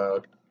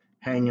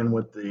 hanging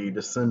with the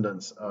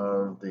descendants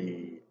of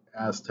the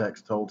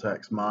Aztecs,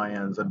 Toltecs,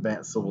 Mayans,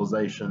 advanced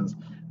civilizations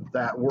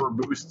that were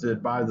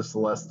boosted by the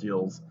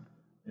Celestials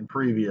in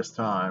previous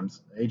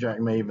times. Ajak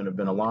may even have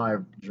been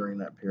alive during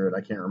that period.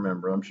 I can't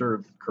remember. I'm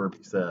sure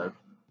Kirby said.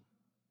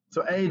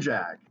 So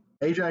Ajak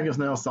is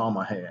now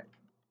Salma Hayek,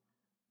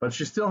 but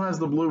she still has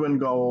the blue and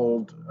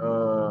gold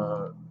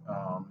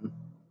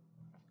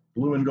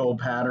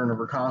pattern of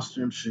her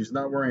costume. She's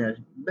not wearing a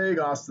big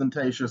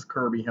ostentatious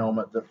Kirby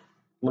helmet that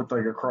looked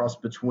like a cross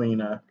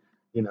between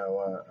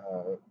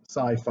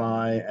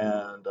sci-fi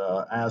and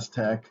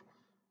Aztec.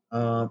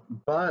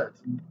 But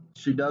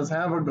she does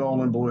have a gold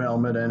and blue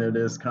helmet, and it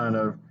is kind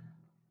of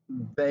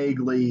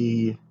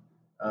vaguely,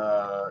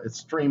 it's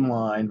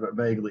streamlined but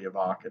vaguely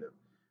evocative.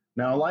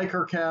 Now, I like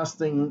her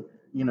casting.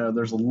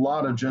 There's a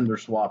lot of gender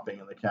swapping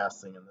in the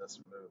casting in this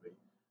movie.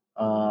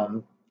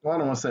 Well, I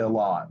don't want to say a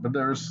lot, but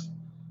there's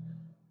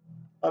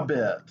a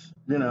bit.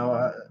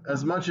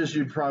 As much as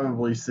you'd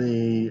probably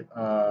see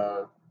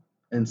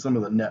in some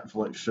of the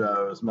Netflix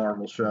shows,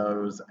 Marvel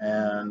shows,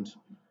 and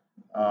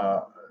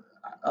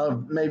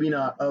of maybe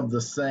not of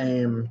the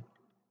same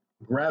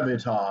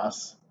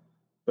gravitas,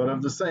 but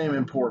of the same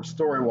import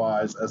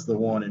story-wise as the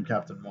one in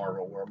Captain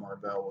Marvel, where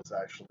Marvel was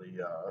actually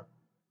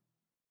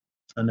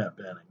Annette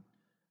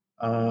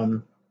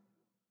Bening.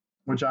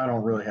 Which I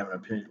don't really have an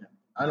opinion.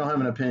 I don't have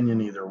an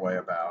opinion either way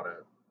about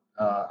it.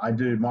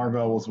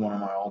 Marvel was one of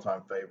my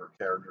all-time favorite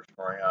characters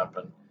growing up,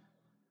 and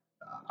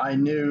I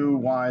knew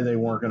why they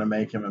weren't going to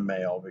make him a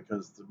male,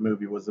 because the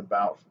movie was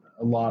about,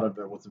 a lot of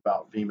it was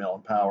about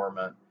female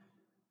empowerment.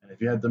 And if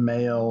you had the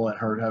male and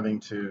her having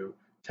to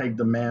take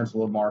the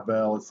mantle of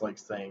Marvel, it's like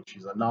saying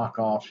she's a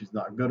knockoff, she's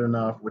not good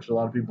enough, which a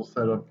lot of people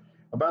said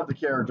about the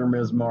character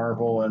Ms.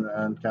 Marvel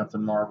and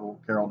Captain Marvel,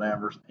 Carol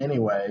Danvers.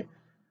 Anyway,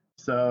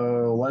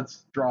 so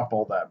let's drop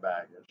all that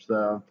baggage.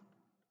 So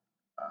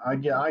I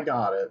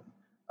got it.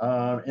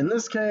 In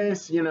this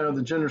case,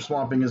 the gender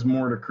swapping is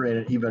more to create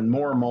an even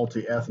more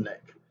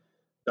multi-ethnic,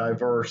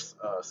 diverse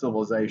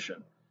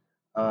civilization.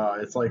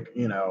 It's like,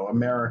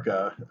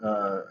 America.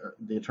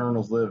 The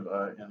Eternals live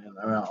in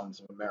the mountains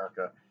of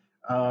America.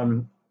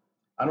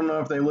 I don't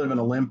know if they live in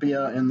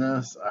Olympia in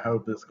this. I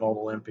hope it's called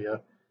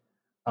Olympia.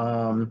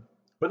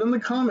 But in the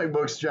comic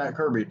books, Jack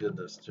Kirby did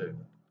this too.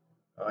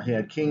 He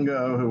had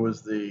Kingo, who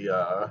was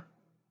the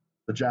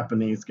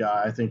Japanese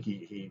guy. I think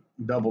he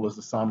doubled as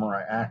a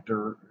samurai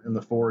actor in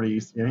the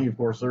 40s. And of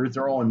course,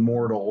 they're all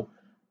immortal,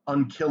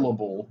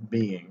 unkillable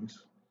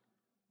beings.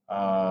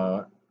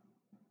 And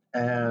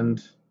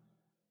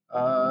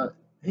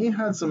he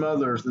had some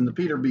others. In the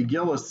Peter B.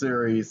 Gillis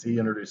series, he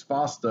introduced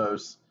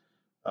Phastos,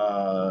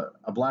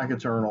 a Black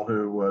Eternal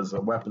who was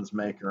a weapons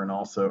maker and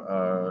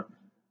also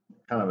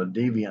kind of a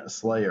deviant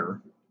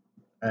slayer.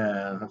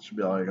 And that should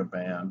be like a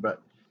band.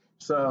 But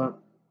so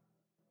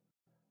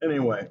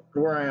anyway,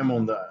 where I am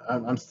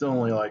I'm still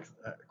only like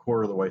a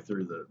quarter of the way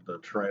through the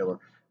trailer.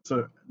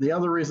 So the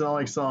other reason I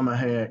like Salma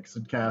Hayek's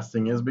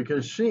casting is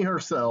because she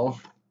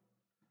herself,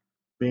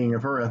 being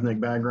of her ethnic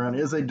background,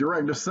 is a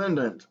direct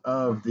descendant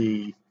of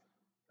the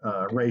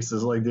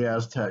races like the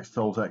Aztecs,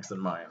 Toltecs,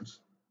 and Mayans.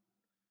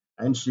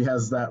 And she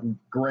has that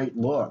great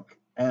look,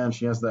 and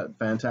she has that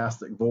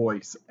fantastic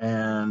voice,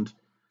 and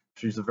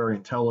she's a very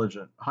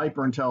intelligent,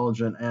 hyper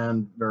intelligent,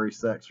 and very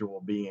sexual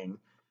being.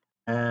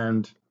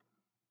 And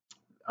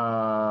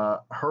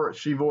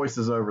she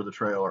voices over the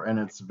trailer, and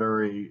it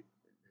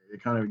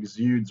kind of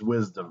exudes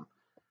wisdom.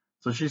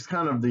 So she's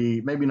kind of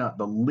maybe not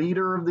the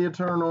leader of the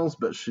Eternals,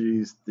 but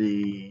she's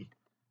the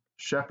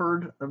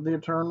shepherd of the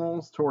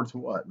Eternals towards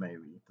what?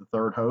 Maybe the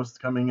third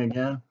host coming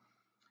again,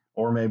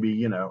 or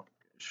maybe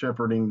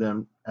shepherding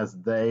them as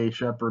they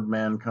shepherd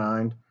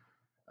mankind.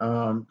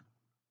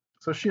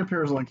 So she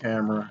appears on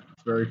camera.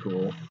 It's very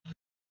cool.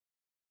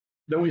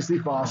 Then we see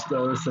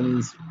Phastos, and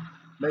he's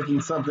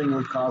making something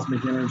with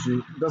cosmic energy.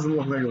 It doesn't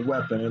look like a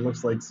weapon. It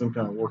looks like some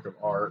kind of work of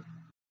art.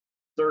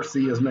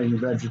 Cersei is making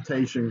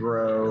vegetation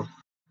grow.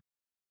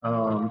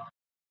 And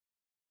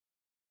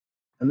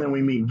then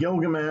we meet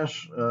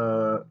Gilgamesh,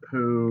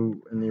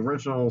 who in the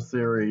original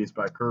series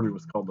by Kirby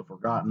was called the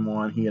Forgotten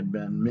One. He had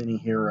been many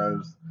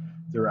heroes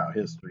throughout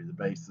history. The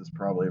basis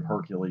probably of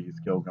Hercules,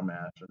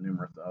 Gilgamesh, and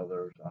numerous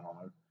others. I don't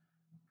know,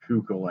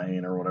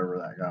 Cuchulainn or whatever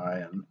that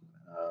guy. And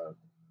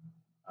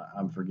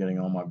I'm forgetting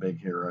all my big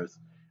heroes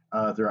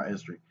throughout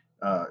history.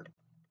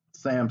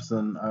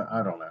 Samson,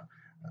 I don't know.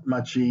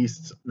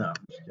 Machiste, no, I'm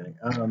just kidding.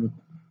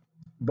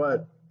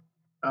 But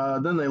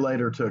Then they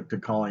later took to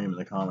calling him in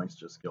the comics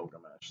just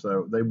Gilgamesh.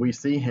 So we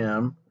see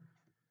him,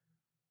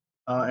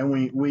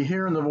 and we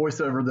hear in the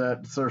voiceover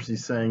that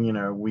Cersei's saying, you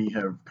know, we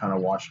have kind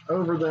of watched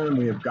over them,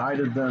 we have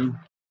guided them,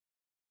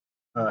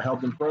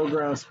 helped them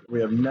progress,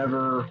 we have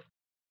never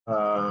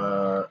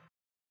uh,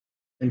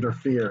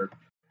 interfered.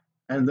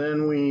 And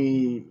then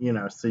we, you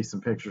know, see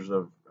some pictures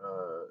of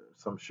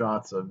some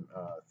shots of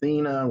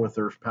Athena with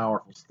her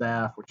powerful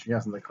staff, which she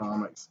has in the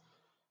comics.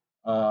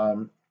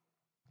 And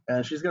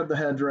she's got the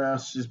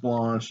headdress. She's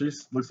blonde. She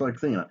looks like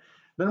Athena.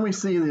 Then we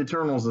see the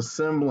Eternals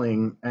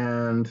assembling,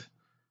 and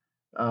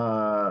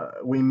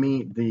we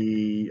meet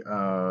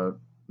the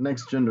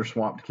next gender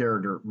swapped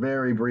character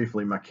very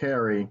briefly,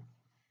 Makari,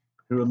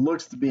 who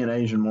looks to be an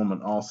Asian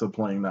woman, also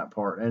playing that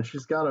part. And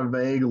she's got a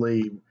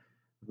vaguely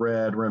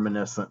red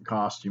reminiscent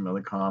costume of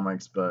the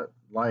comics, but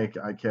like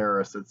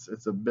Icarus,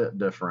 it's a bit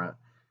different.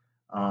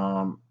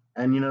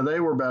 And you know, they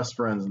were best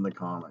friends in the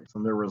comics,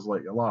 and there was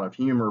like a lot of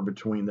humor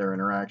between their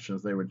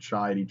interactions. They would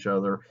chide each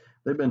other.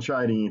 They've been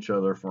chiding each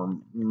other for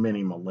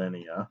many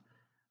millennia.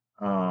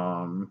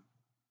 I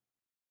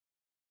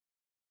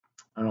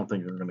don't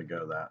think they're going to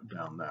go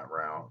down that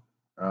route.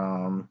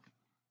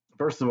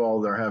 First of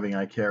all, they're having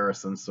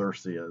Icarus and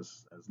Cersei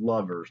as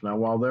lovers. Now,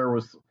 while there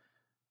was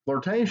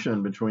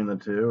flirtation between the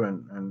two,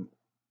 and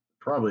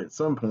probably at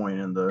some point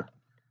in the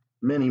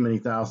many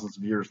thousands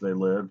of years they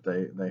lived,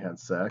 they had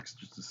sex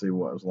just to see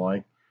what it was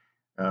like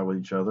with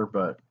each other,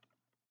 but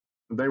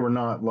they were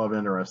not love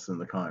interests in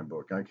the comic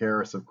book.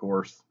 Icarus, of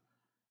course,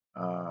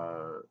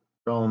 fell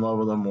in love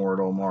with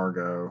Immortal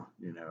Margot,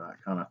 you know,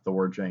 that kind of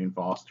Thor Jane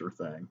Foster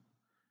thing.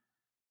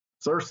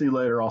 Cersei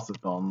later also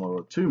fell in love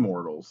with two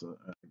mortals, a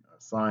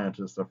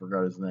scientist, I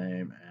forgot his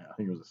name, and I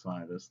think he was a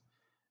scientist,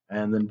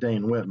 and then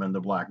Dane Whitman, the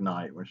Black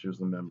Knight, when she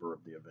was a member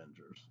of the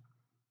Avengers.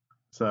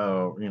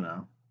 So, you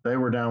know, they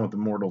were down with the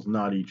mortals,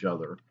 not each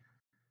other.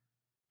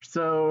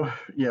 So,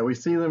 yeah, we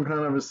see them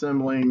kind of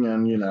assembling,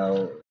 and, you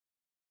know,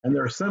 and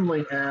they're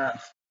assembling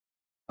at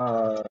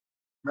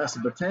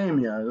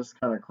Mesopotamia, this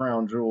kind of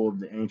crown jewel of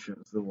the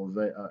ancient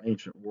civilization,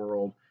 ancient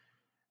world,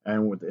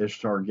 and with the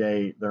Ishtar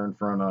Gate they're in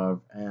front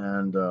of.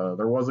 And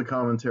there was a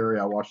commentary.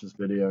 I watched this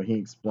video. He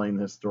explained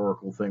the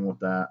historical thing with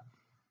that.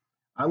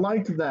 I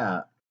liked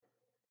that.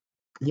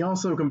 He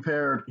also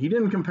compared. He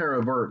didn't compare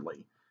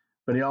overtly,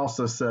 but he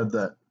also said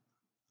that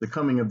the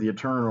coming of the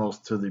Eternals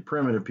to the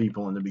primitive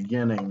people in the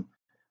beginning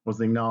was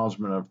the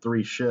acknowledgement of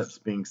three ships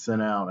being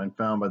sent out and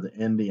found by the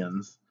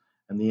Indians,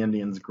 and the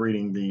Indians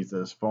greeting these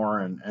as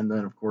foreign. And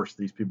then, of course,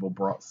 these people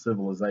brought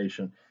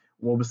civilization.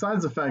 Well,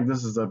 besides the fact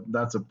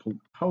that's a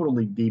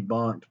totally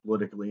debunked,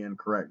 politically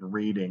incorrect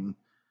reading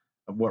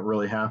of what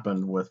really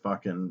happened with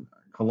fucking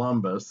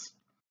Columbus.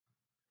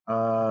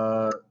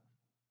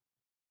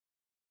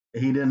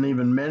 He didn't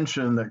even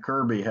mention that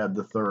Kirby had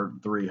the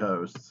three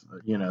hosts.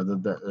 You know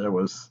that it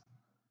was,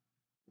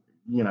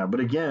 you know. But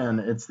again,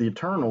 it's the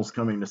Eternals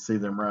coming to see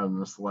them rather than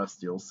the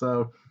Celestials.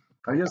 So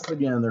I guess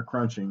again they're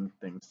crunching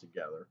things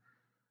together.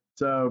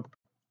 So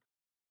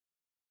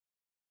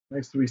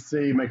next we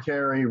see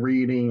Makari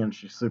reading, and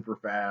she's super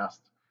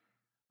fast.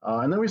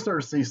 And then we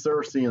start to see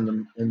Cersei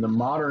in the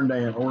modern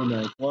day and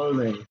ordinary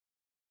clothing.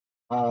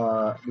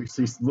 We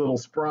see Little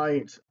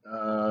Sprite.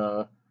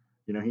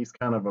 You know, he's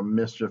kind of a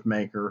mischief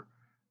maker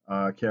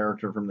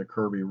character from the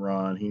Kirby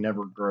run. He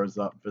never grows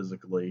up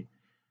physically.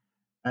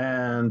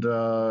 And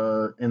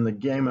in the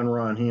Gaiman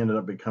run, he ended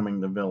up becoming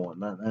the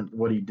villain. And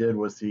what he did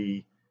was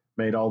he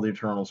made all the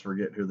Eternals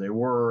forget who they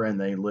were, and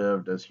they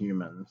lived as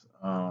humans.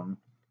 And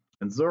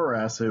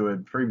Zoras, who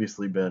had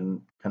previously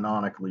been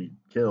canonically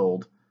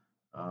killed,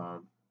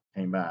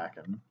 came back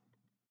and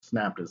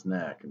snapped his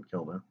neck and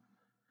killed him.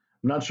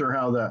 I'm not sure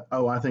how that.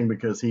 Oh, I think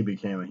because he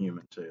became a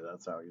human too.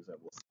 That's how he was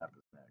able to snap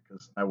his neck,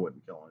 because I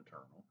wouldn't kill an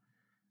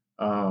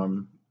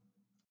Eternal.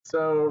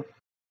 So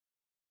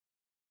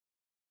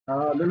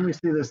then we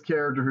see this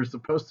character who's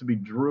supposed to be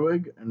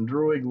Druig, and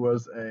Druig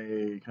was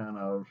a kind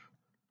of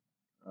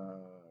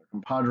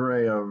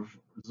compadre of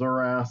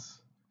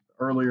Zoras,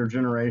 earlier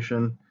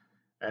generation,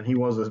 and he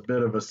was a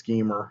bit of a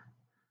schemer,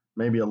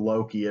 maybe a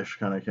Loki-ish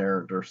kind of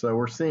character. So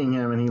we're seeing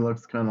him, and he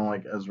looks kind of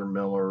like Ezra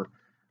Miller,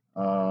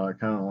 kind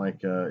of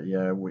like,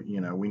 yeah,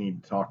 we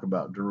need to talk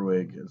about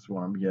Druig is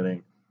what I'm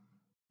getting.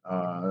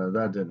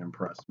 That didn't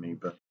impress me,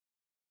 but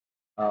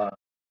you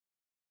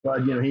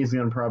know, he's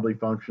going to probably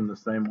function the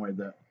same way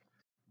that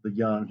the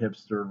young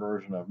hipster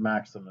version of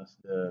Maximus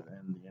did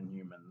in the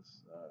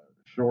Inhumans,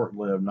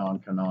 short-lived,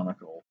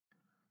 non-canonical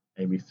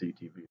ABC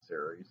TV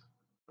series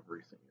of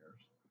recent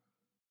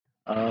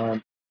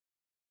years.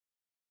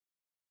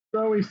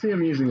 So we see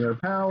them using their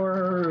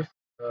powers.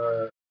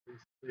 We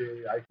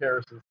see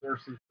Icarus and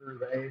Cersei through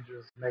the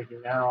ages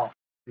making out.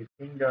 We see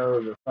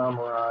Kingo, the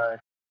samurai.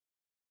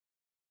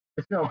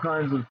 We see all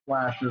kinds of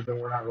flashes, and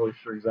we're not really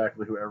sure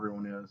exactly who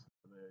everyone is.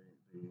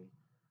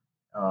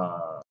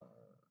 The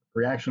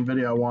reaction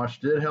video I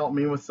watched did help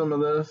me with some of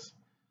this,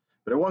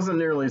 but it wasn't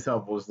nearly as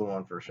helpful as the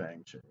one for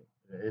Shang-Chi.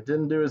 It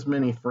didn't do as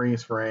many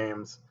freeze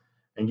frames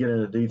and get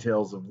into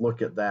details of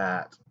look at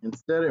that.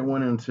 Instead, it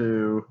went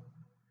into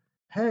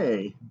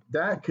hey,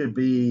 that could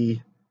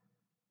be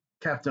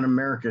Captain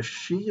America's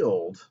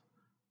shield.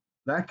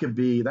 That could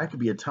be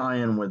a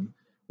tie-in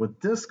with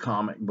this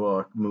comic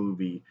book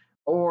movie.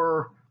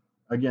 Or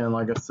again,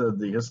 like I said,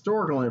 the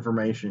historical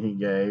information he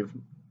gave,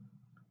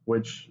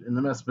 which in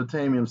the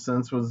Mesopotamian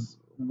sense was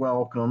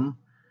welcome,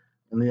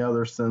 in the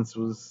other sense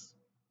was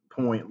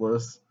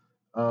pointless,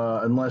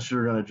 unless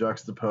you're going to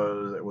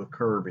juxtapose it with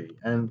Kirby.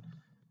 And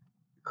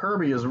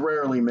Kirby is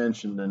rarely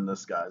mentioned in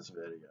this guy's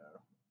video.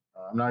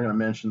 I'm not going to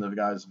mention the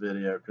guy's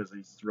video because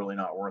he's really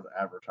not worth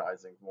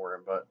advertising for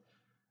him. But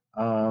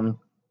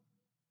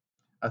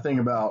I think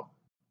about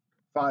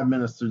 5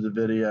 minutes through the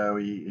video,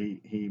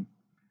 he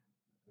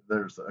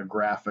there's a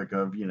graphic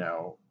of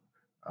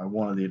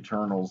one of the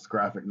Eternals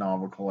graphic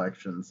novel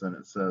collections, and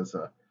it says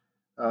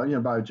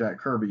by Jack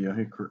Kirby,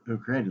 who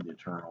created the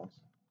Eternals.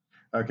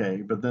 Okay,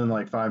 but then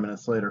like 5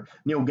 minutes later,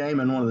 Neil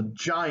Gaiman, one of the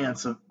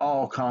giants of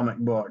all comic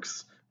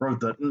books, wrote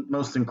the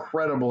most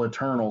incredible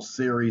Eternals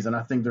series, and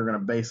I think they're going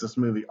to base this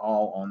movie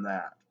all on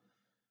that.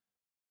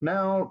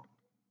 Now,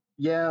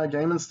 yeah,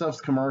 Gaiman stuff's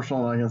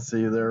commercial, and I can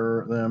see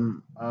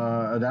them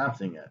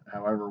adapting it,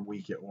 however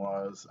weak it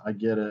was. I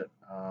get it.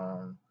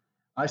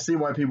 I see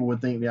why people would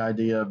think the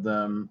idea of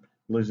them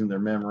losing their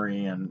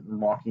memory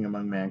and walking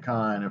among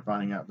mankind and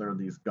finding out they're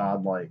these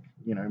godlike,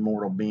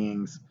 immortal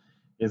beings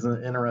is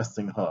an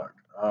interesting hook.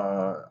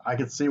 I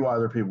could see why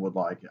other people would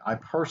like it. I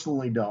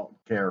personally don't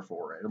care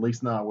for it, at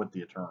least not with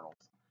the Eternals.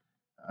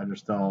 I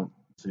just don't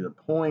see the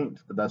point,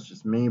 but that's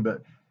just me.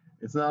 But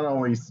it's not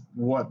always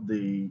what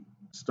the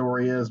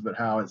story is, but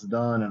how it's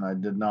done, and I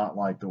did not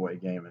like the way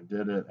Gaiman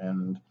did it.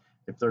 And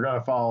if they're going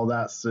to follow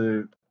that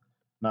suit,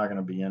 not going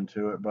to be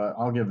into it, but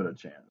I'll give it a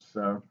chance.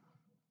 So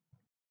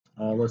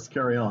let's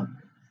carry on.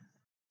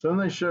 So then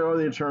they show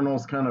the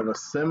Eternals kind of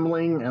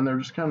assembling, and they're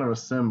just kind of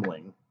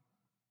assembling.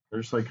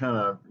 They're just like kind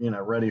of,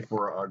 ready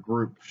for a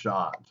group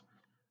shot.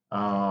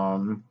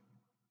 And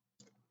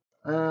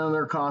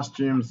their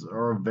costumes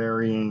are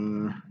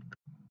varying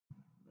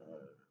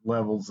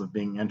levels of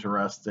being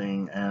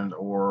interesting and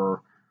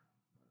or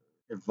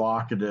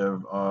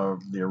evocative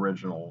of the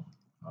original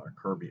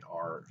Kirby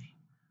art.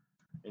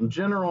 In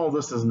general,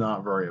 this is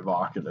not very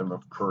evocative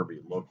of Kirby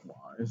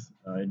look-wise.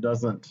 It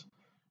doesn't,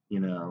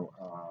 the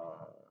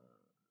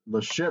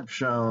ship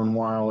shown,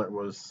 while it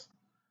was,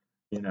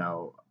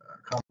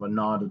 kind of a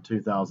nod to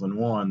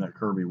 2001 that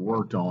Kirby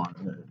worked on,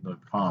 the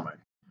comic,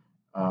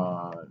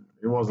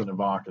 it wasn't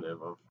evocative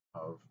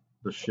of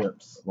the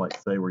ships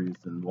like they were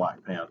used in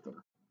Black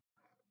Panther.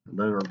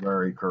 They were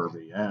very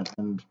Kirby,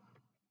 and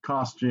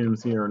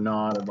costumes here are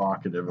not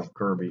evocative of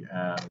Kirby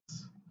as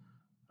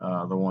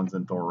the ones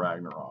in Thor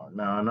Ragnarok.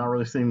 Now, I'm not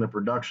really seeing the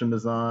production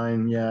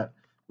design yet.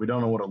 We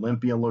don't know what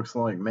Olympia looks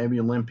like. Maybe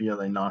Olympia,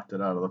 they knocked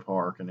it out of the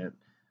park, and it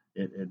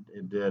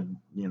did,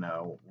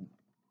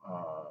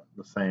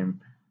 the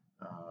same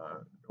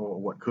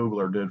what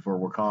Coogler did for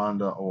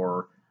Wakanda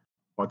or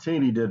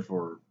Watiti did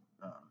for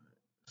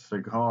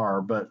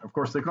Sakaar. But of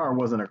course, Sakaar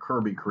wasn't a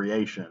Kirby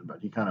creation, but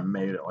he kind of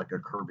made it like a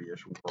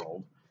Kirby-ish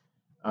world.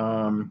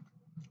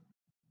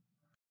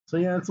 So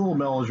yeah, it's a little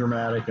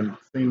melodramatic and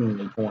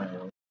seemingly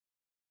pointless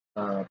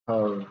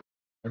pose.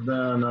 And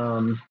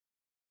then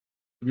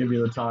give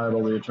you the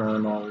title, The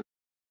Eternals.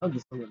 I'm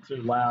just being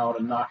too loud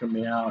and knocking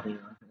me out here.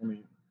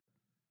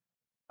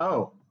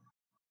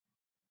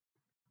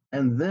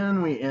 And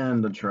then we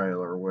end the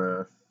trailer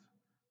with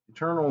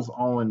Eternals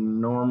all in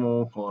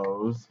normal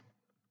clothes,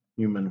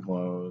 human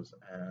clothes,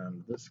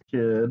 and this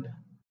kid,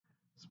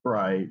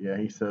 Sprite, yeah,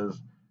 he says,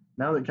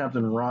 now that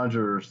Captain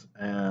Rogers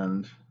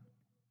and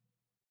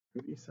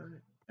who did he say?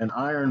 And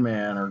Iron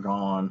Man are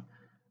gone,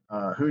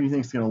 who do you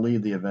think is going to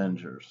lead the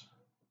Avengers?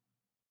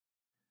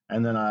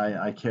 And then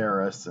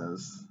Ikara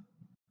says,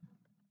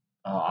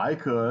 I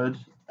could.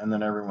 And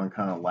then everyone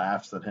kind of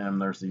laughs at him.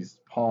 There's these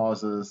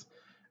pauses.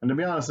 And to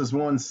be honest, this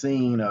one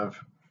scene of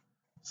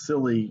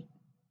silly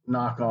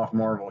knockoff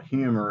Marvel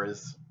humor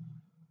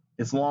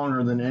it's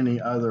longer than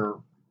any other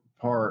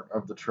part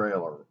of the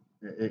trailer.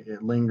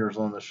 It lingers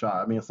on the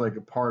shot. I mean, it's like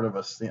a part of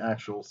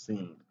actual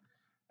scene.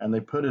 And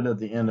they put it at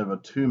the end of a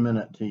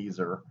 2-minute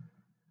teaser.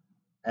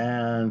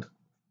 And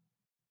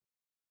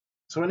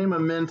so any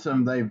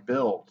momentum they've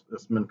built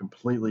has been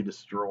completely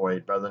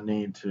destroyed by the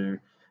need to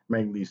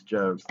make these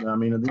jokes. Now, I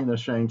mean, at the end of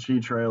Shang-Chi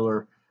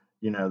trailer,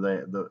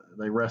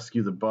 they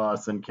rescue the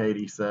bus, and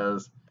Katie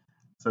says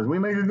we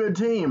make a good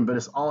team, but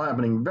it's all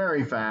happening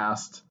very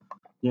fast,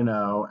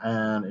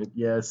 and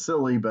it's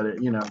silly, but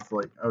it's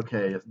like,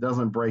 okay, it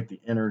doesn't break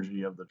the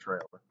energy of the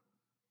trailer.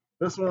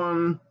 This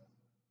one,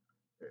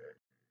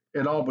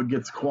 it all but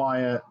gets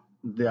quiet.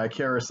 The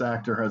Icarus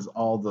actor has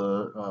all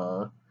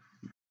the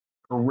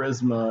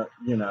charisma,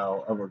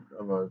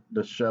 of a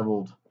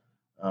disheveled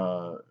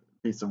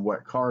piece of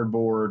wet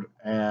cardboard,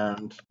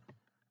 and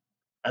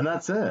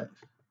that's it.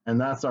 And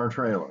that's our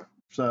trailer.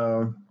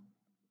 So,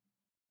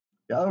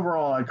 yeah,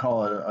 overall, I'd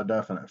call it a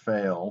definite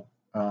fail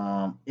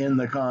in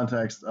the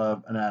context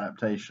of an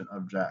adaptation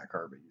of Jack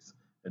Kirby's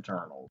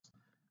Eternals,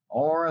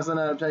 or as an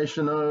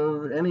adaptation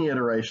of any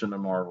iteration of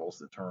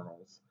Marvel's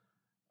Eternals.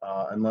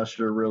 unless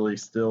you're really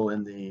still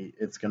in the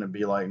it's going to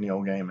be like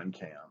Neil Gaiman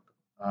camp.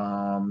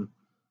 Um,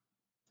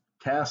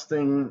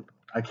 Casting,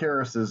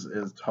 Icarus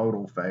is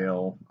total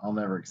fail. I'll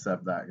never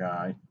accept that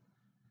guy.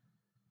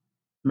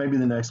 Maybe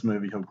the next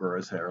movie he'll grow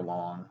his hair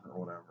long or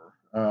whatever,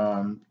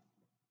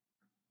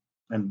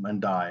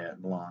 and dye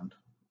it blonde.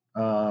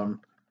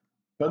 Um,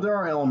 but there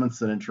are elements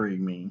that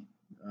intrigue me,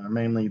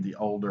 mainly uh,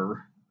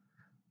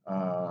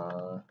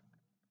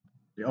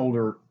 the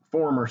older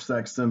former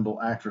sex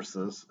symbol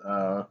actresses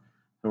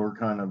who are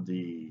kind of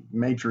the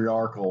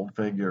matriarchal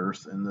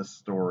figures in this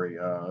story.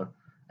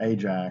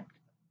 Ajak,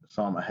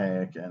 Salma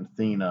Hayek, and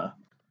Thena,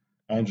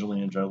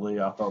 Angelina Jolie.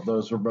 I thought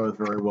those were both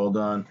very well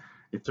done.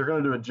 If they're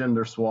going to do a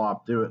gender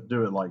swap, do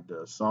it like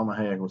this. Salma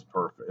Hayek was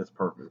perfect. It's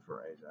perfect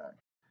for Ajak.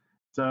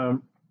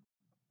 So,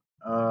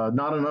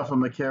 not enough of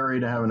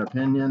McCary to have an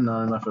opinion,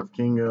 not enough of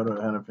Kingo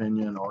to have an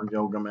opinion, or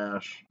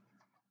Gilgamesh.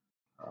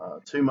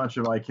 Too much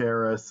of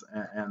Icarus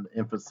and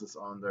emphasis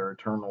on their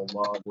eternal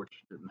love,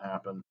 which didn't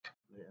happen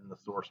in the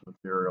source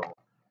material.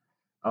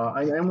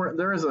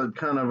 There is a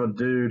kind of a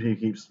dude who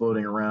keeps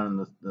floating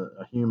around in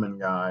a human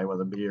guy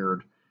with a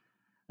beard,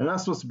 and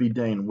that's supposed to be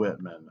Dane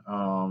Whitman.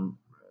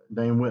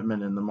 Dane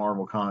Whitman in the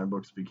Marvel comic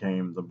books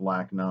became the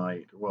Black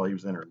Knight. Well, he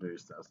was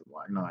introduced as the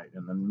Black Knight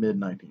in the mid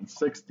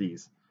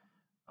 1960s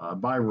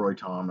by Roy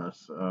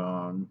Thomas,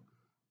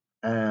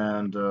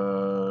 and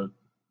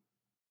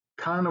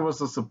kind of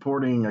was a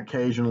supporting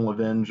occasional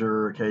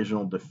Avenger,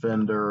 occasional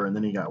Defender, and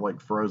then he got like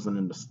frozen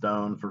into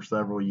stone for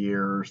several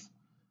years.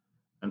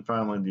 And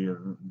finally,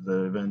 the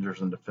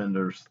Avengers and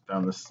Defenders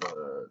found this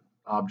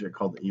object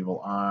called the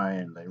Evil Eye,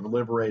 and they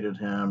liberated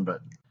him, but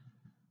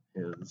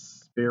his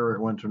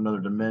spirit went to another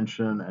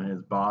dimension, and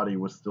his body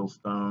was still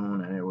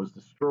stone, and it was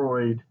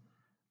destroyed,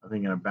 I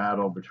think, in a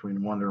battle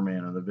between Wonder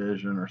Man and the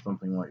Vision or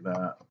something like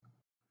that.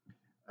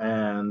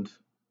 And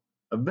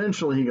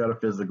eventually, he got a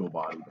physical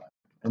body back.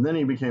 And then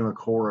he became a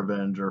core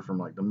Avenger from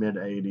like the mid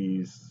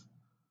 80s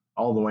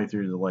all the way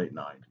through the late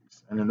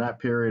 90s. And in that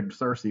period,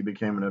 Cersei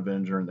became an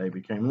Avenger and they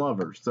became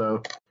lovers.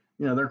 So,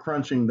 they're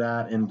crunching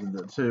that into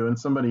the two. And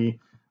somebody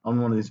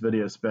on one of these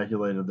videos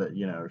speculated that,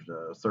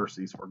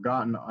 Cersei's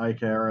forgotten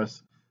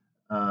Icarus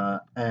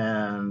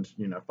and,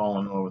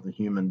 fallen in love with the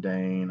human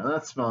Dane. And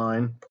that's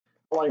fine.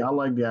 I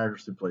like the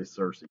actress who plays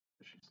Cersei.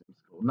 She seems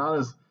cool. Not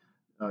as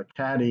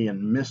catty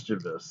and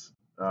mischievous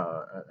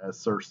as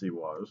Cersei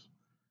was.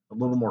 A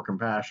little more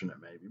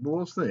compassionate, maybe, but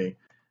we'll see.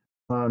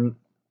 The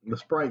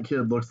Sprite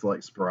kid looks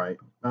like Sprite,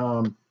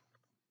 the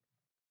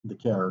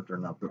character,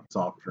 not the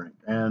soft drink.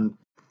 And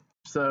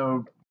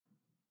so,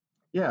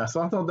 yeah,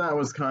 so I thought that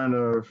was kind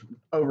of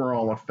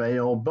overall a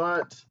fail,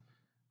 but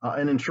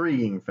an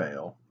intriguing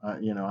fail.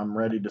 I'm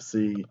ready to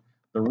see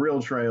the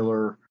real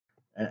trailer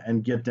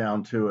and get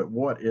down to it.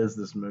 What is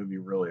this movie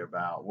really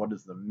about? What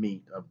is the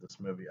meat of this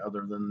movie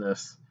other than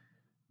this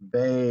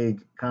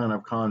vague kind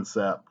of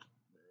concept?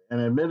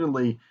 And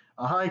admittedly,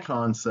 a high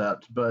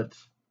concept, but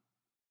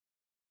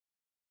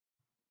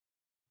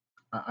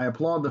I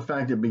applaud the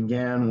fact it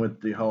began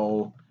with the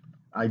whole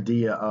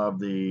idea of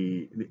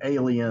the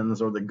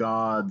aliens or the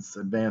gods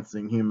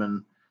advancing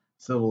human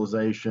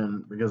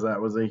civilization, because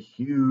that was a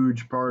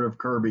huge part of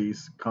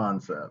Kirby's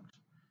concept.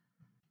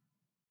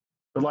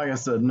 But like I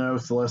said, no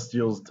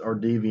celestials or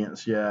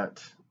deviants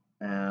yet,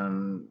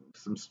 and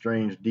some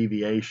strange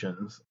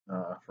deviations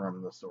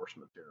from the source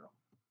material.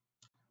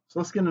 So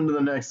let's get into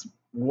the next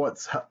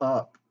what's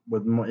up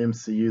with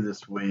MCU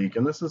this week.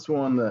 And this is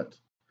one that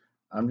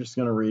I'm just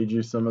going to read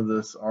you some of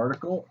this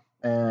article,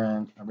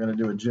 and I'm going to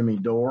do a Jimmy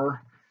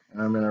Dore, and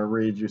I'm going to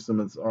read you some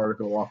of this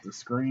article off the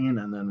screen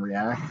and then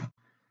react.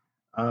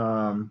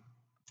 So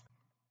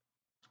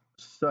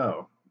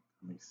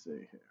let me see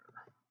here.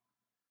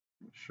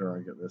 Make sure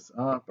I get this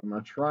up. I'm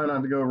going to try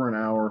not to go over an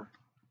hour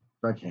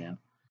if I can.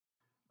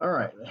 All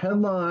right, the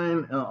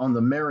headline on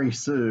the Mary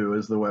Sue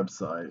is the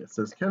website. It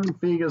says Kevin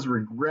Feige's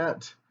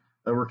regret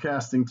over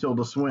casting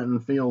Tilda Swinton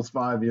feels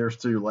 5 years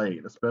too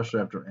late,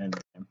 especially after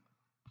Endgame.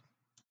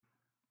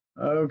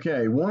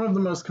 Okay, one of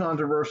the most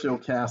controversial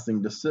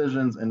casting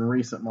decisions in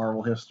recent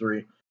Marvel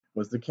history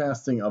was the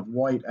casting of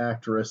white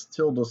actress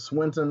Tilda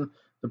Swinton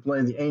to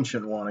play the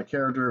Ancient One, a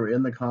character who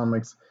in the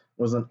comics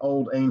was an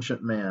old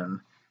ancient man.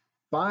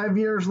 5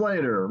 years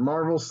later,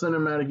 Marvel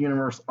Cinematic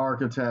Universe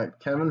architect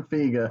Kevin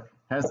Feige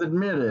has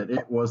admitted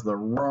it was the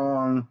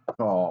wrong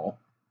call.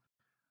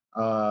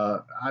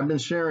 I've been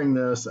sharing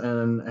this,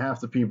 and half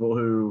the people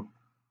who,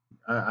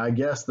 I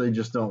guess they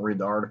just don't read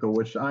the article,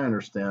 which I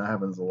understand. That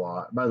happens a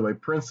lot. By the way,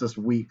 Princess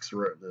Weeks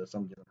wrote this.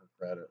 I'm giving her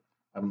credit.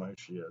 I don't know who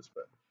she is,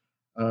 but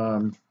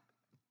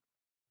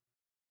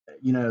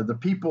the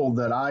people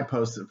that I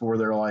posted for,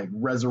 they're like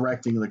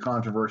resurrecting the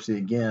controversy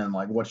again.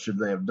 Like, what should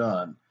they have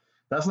done?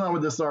 That's not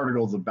what this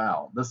article is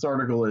about. This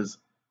article is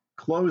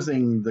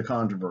closing the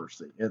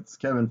controversy. It's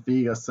Kevin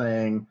Feige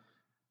saying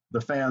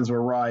the fans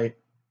were right.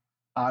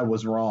 I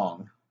was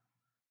wrong.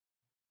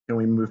 Can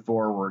we move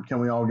forward? Can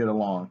we all get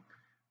along?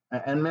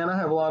 And man, I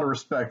have a lot of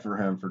respect for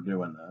him for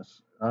doing this.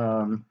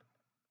 When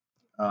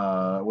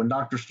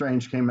Doctor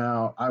Strange came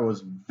out, I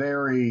was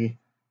very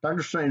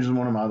Doctor Strange is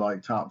one of my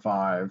like top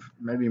five,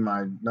 maybe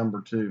my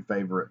number two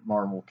favorite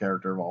Marvel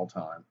character of all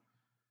time.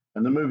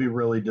 And the movie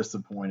really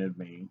disappointed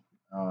me.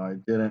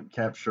 It didn't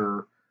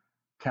capture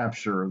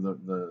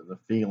the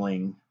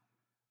feeling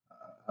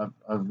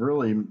of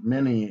really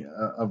many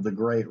of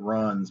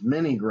the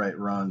many great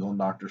runs on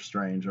Doctor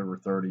Strange over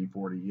 30,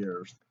 40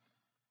 years.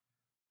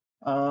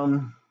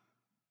 Um,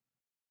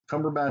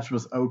 Cumberbatch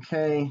was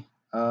okay.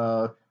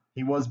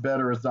 He was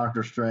better as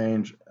Doctor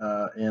Strange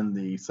in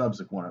the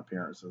subsequent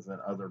appearances in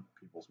other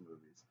people's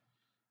movies.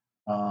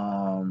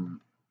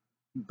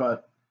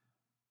 But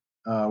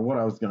what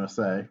I was going to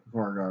say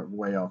before I got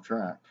way off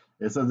track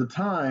is at the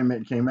time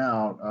it came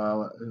out,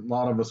 a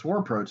lot of us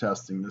were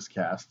protesting this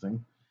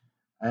casting.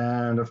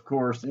 And of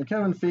course,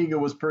 Kevin Feige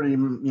was pretty,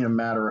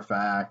 matter of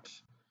fact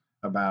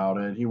about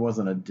it. He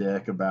wasn't a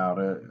dick about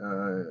it.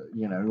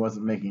 He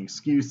wasn't making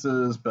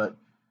excuses, but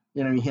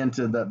he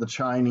hinted that the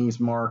Chinese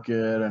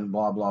market and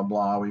blah blah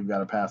blah, we've got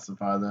to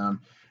pacify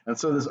them. And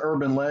so this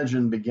urban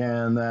legend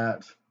began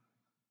that,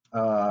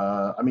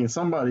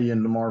 somebody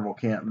in the Marvel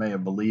camp may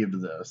have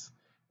believed this,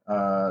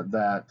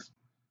 that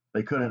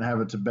they couldn't have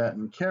a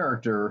Tibetan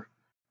character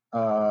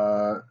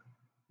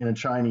in a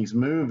Chinese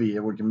movie.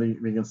 It would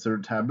be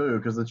considered taboo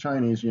because the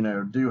Chinese,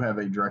 do have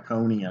a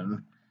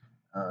draconian,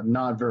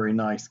 not very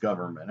nice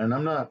government. And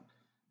I'm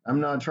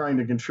not trying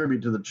to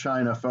contribute to the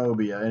China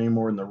phobia any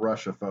more than the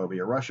Russia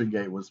phobia.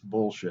 Russiagate was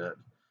bullshit.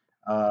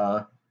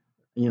 And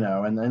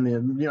then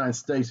the United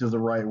States is a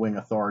right wing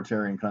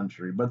authoritarian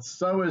country, but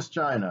so is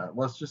China.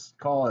 Let's just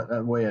call it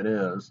that way it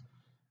is.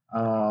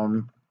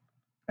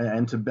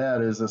 And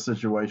Tibet is a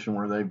situation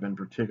where they've been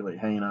particularly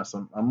heinous,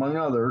 among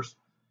others.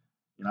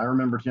 I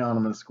remember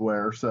Tiananmen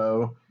Square.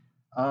 So,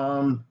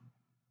 but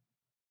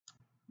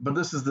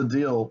this is the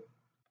deal,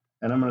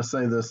 and I'm going to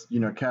say this,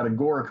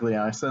 categorically.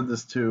 And I said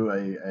this to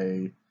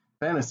a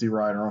fantasy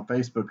writer on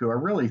Facebook who I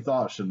really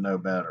thought should know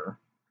better.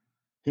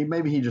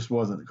 Maybe he just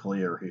wasn't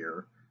clear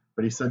here,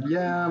 but he said,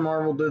 "Yeah,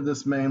 Marvel did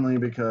this mainly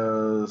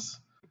because,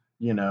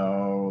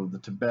 the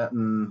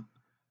Tibetan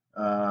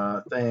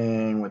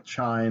thing with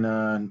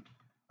China." And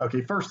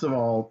okay, first of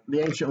all,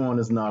 the Ancient One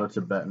is not a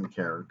Tibetan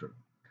character.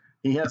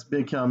 He has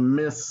become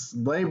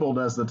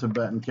mislabeled as the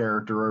Tibetan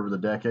character over the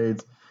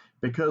decades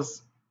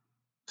because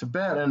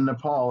Tibet and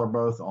Nepal are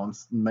both on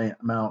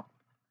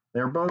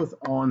they're both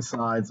on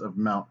sides of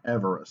Mount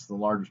Everest, the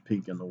largest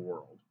peak in the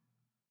world.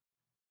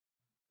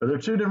 But they're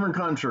two different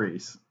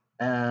countries,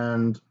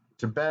 and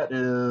Tibet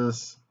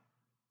is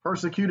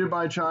persecuted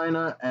by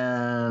China,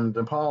 and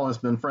Nepal has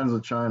been friends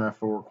with China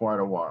for quite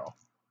a while.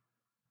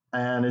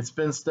 And it's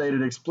been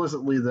stated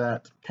explicitly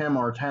that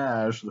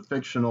Kamartaj, the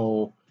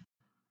fictional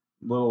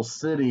little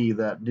city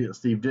that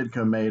Steve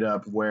Ditko made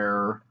up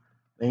where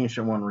the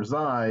Ancient One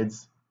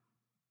resides,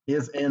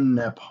 is in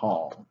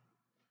Nepal.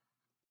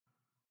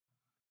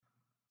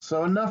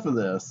 So enough of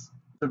this.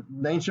 The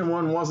Ancient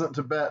One wasn't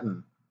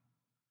Tibetan.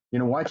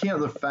 Why can't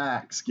the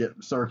facts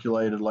get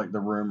circulated like the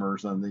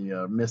rumors and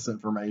the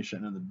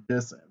misinformation and the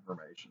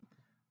disinformation?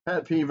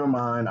 Pet peeve of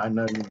mine, I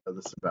know you know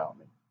this about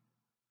me.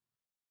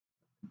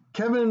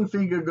 Kevin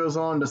Feige goes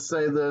on to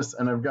say this,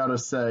 and I've got to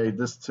say,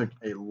 this took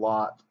a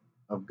lot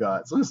of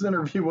guts. This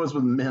interview was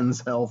with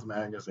Men's Health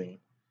magazine.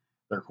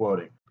 They're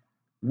quoting,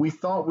 "We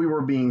thought we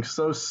were being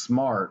so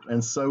smart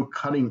and so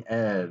cutting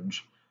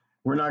edge.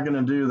 We're not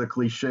going to do the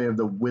cliche of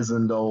the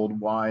wizened old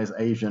wise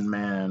Asian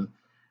man.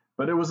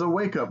 But it was a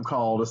wake-up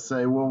call to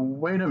say, well,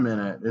 wait a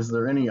minute, is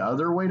there any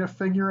other way to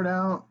figure it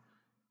out?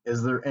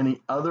 Is there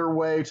any other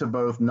way to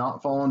both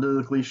not fall into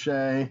the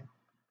cliche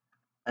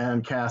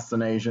and cast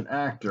an Asian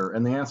actor?"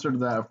 And the answer to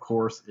that, of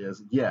course,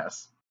 is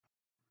yes,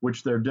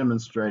 which they're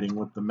demonstrating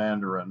with the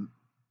Mandarin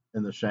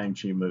in the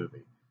Shang-Chi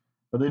movie.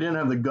 But they didn't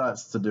have the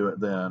guts to do it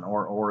then,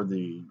 or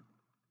the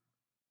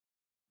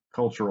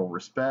cultural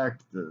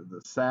respect,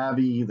 the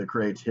savvy, the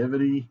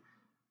creativity,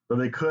 but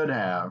they could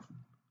have.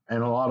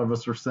 And a lot of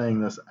us were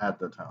saying this at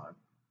the time.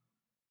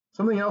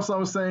 Something else I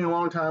was saying a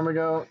long time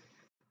ago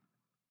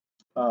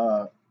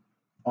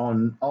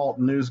on alt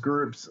news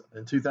groups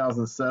in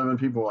 2007,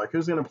 people were like,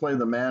 who's going to play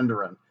the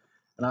Mandarin?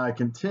 And I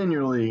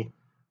continually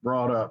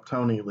brought up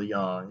Tony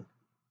Leung.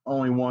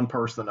 Only one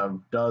person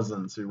of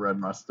dozens who read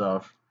my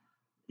stuff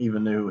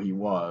even knew who he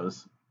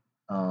was.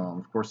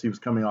 Of course, he was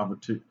coming off of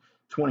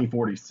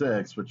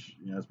 2046, which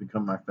has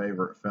become my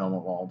favorite film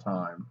of all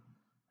time,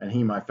 and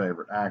he my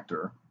favorite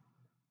actor.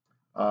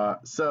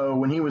 So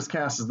when he was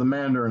cast as the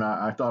Mandarin,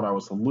 I thought I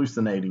was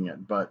hallucinating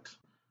it, but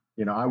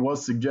I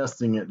was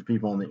suggesting it to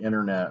people on the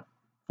internet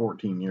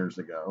 14 years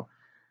ago.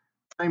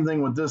 Same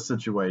thing with this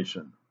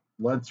situation.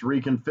 Let's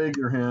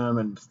reconfigure him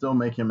and still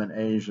make him an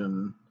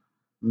Asian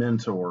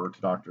mentor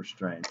to Doctor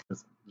Strange,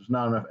 because there's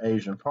not enough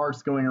Asian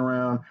parts going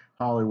around.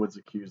 Hollywood's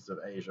accused of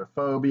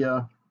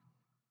Asiaphobia.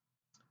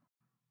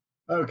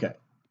 Okay,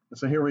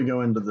 so here we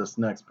go into this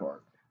next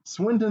part.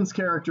 Swinton's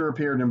character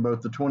appeared in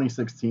both the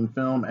 2016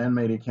 film and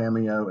made a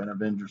cameo in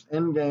Avengers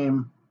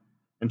Endgame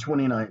in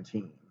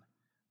 2019.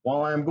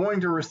 While I am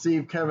going to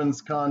receive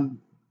Kevin's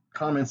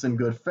comments in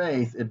good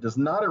faith, it does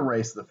not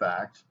erase the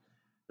fact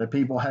that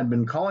people had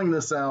been calling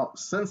this out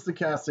since the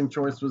casting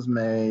choice was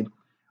made,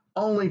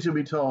 only to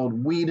be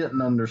told we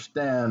didn't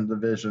understand the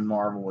vision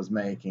Marvel was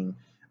making,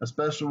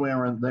 especially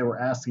when they were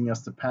asking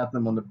us to pat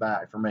them on the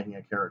back for making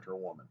a character a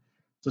woman.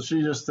 So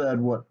she just said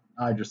what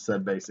I just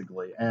said,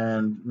 basically,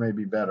 and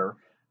maybe better.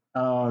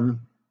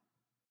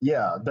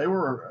 Yeah, they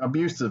were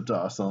abusive to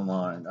us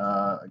online,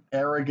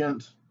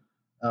 arrogant,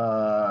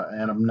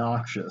 and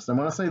obnoxious. And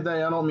when I say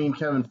they, I don't mean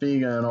Kevin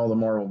Feige and all the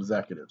Marvel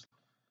executives.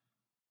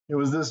 It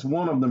was this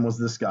one of them was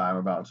this guy I'm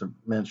about to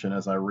mention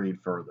as I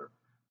read further.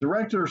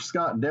 Director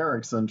Scott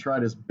Derrickson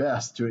tried his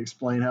best to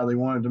explain how they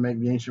wanted to make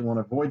the Ancient One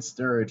avoid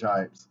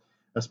stereotypes,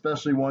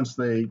 especially once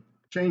they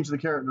changed the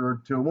character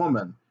to a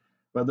woman.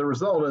 But the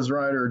result, as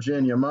writer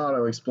Jen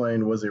Yamato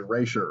explained, was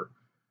erasure.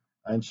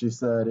 And she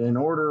said, in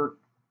order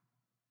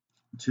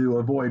to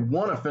avoid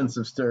one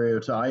offensive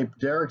stereotype,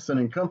 Derrickson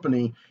and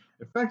company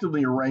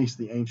effectively erased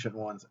the Ancient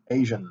One's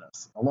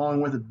Asianness. Along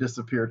with it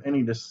disappeared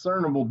any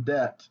discernible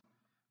debt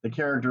the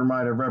character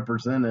might have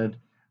represented,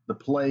 the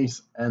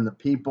place and the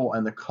people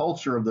and the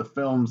culture of the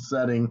film's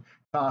setting,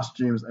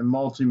 costumes, and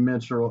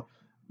multicultural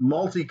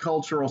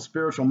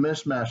spiritual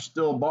mishmash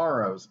still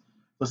borrows.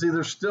 But see,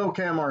 there's still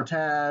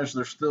camouflage,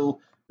 there's still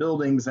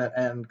buildings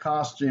and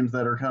costumes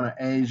that are kind of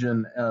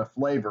Asian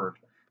flavored,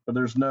 but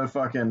there's no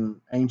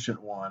fucking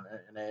Ancient One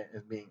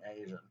as being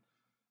Asian.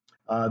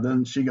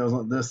 Then she goes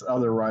on, this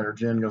other writer,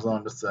 Jen, goes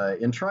on to say,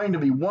 in trying to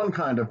be one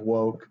kind of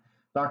woke,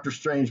 Doctor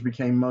Strange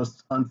became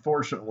most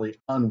unfortunately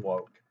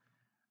unwoke.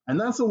 And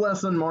that's a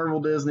lesson Marvel,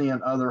 Disney,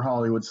 and other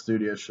Hollywood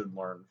studios should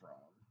learn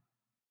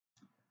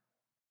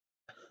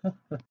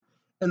from.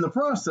 In the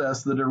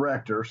process, the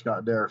director,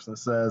 Scott Derrickson,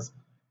 says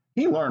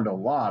he learned a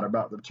lot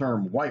about the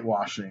term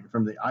whitewashing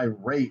from the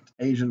irate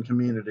Asian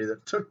community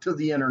that took to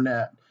the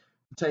internet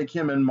to take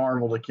him and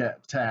Marvel to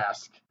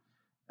task.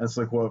 That's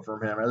a quote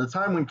from him. At the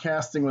time when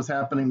casting was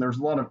happening, there was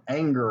a lot of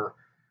anger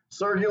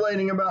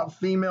circulating about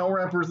female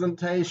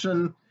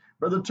representation,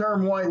 but the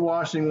term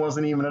whitewashing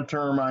wasn't even a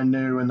term I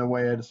knew in the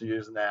way it's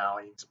used now,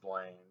 he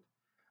explained.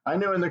 I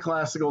knew in the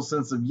classical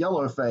sense of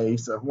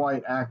yellowface of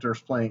white actors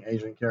playing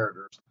Asian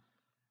characters.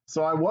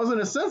 So I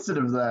wasn't as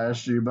sensitive to that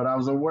issue, but I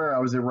was aware I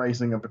was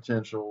erasing a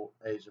potential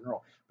Asian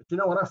role. But you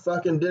know what? I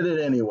fucking did it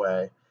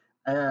anyway.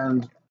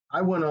 And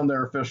I went on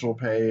their official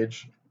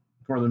page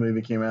before the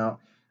movie came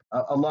out.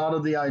 A lot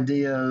of the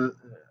idea,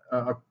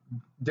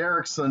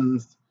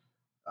 Derrickson's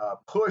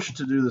push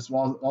to do this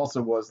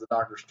also was the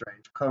Doctor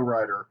Strange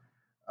co-writer.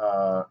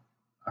 I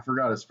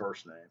forgot his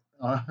first name.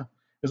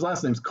 His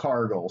last name's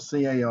Cargill,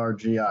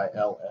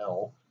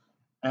 Cargill.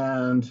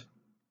 And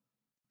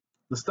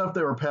the stuff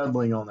they were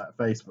peddling on that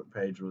Facebook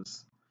page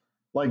was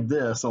like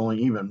this,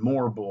 only even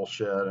more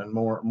bullshit and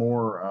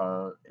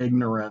more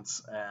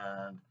ignorance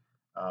and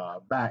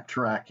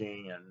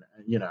backtracking and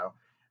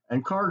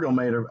And Cargill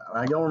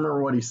I don't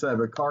remember what he said,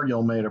 but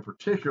Cargill made a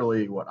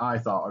particularly what I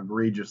thought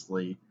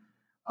egregiously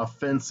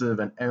offensive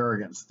and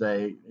arrogant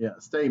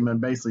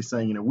statement, basically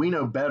saying, we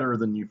know better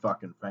than you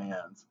fucking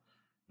fans.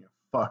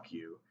 Fuck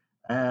you.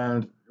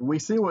 And we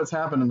see what's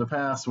happened in the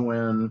past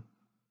when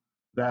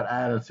that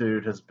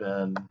attitude has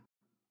been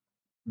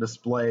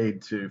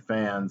displayed to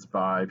fans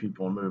by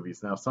people in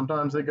movies. Now,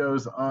 sometimes it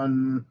goes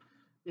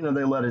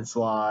they let it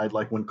slide,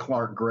 like when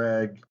Clark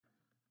Gregg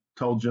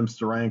told Jim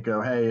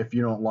Steranko, hey, if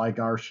you don't like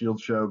our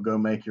S.H.I.E.L.D. show, go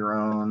make your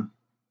own.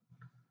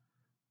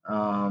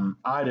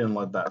 I didn't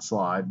let that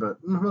slide, but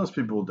most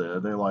people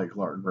did. They like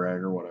Clark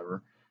Gregg or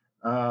whatever.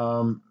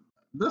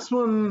 This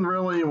one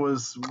really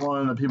was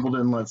one that people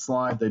didn't let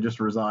slide. They just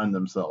resigned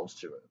themselves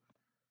to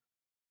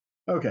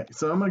it. Okay,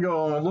 so I'm going to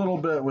go on a little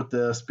bit with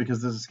this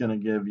because this is going to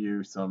give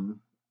you some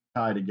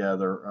tie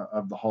together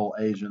of the whole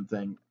Asian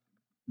thing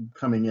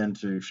coming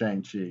into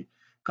Shang-Chi.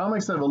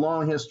 Comics have a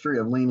long history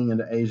of leaning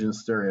into Asian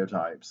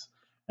stereotypes.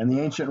 And the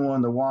Ancient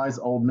One, the wise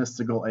old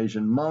mystical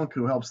Asian monk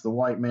who helps the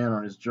white man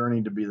on his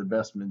journey to be the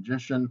best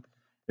magician,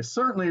 is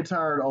certainly a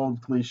tired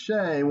old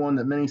cliche, one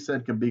that many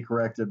said could be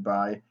corrected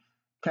by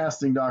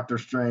casting Doctor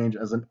Strange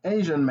as an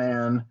Asian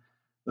man,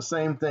 the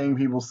same thing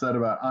people said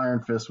about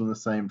Iron Fist when the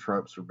same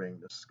tropes were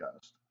being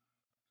discussed.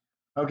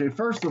 Okay,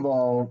 first of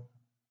all,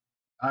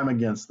 I'm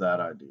against that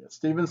idea.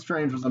 Stephen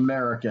Strange was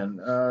American.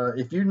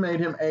 If you'd made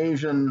him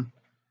Asian,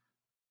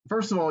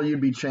 first of all,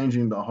 you'd be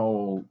changing the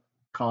whole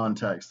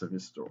context of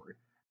his story.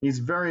 He's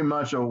very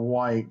much a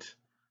white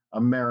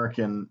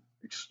American,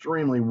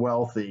 extremely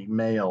wealthy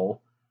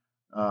male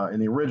in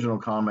the original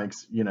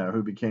comics,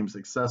 who became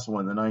successful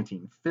in the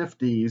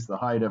 1950s, the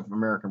height of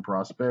American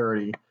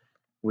prosperity.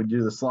 We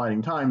do the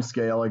sliding time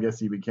scale. I guess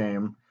he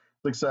became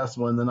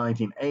successful in the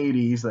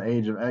 1980s, the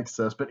age of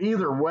excess. But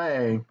either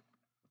way,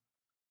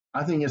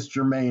 I think it's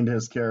germane to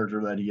his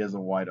character that he is a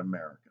white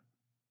American.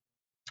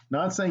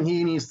 Not saying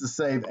he needs to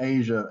save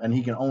Asia and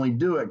he can only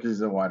do it because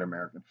he's a white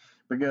American,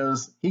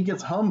 because he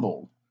gets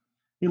humbled.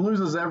 He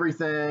loses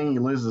everything. He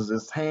loses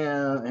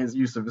his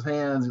use of his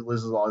hands. He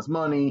loses all his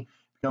money,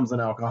 becomes an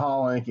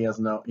alcoholic.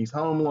 He's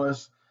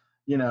homeless,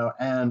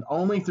 and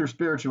only through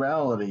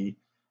spirituality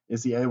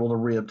is he able to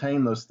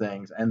reobtain those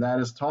things. And that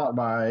is taught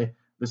by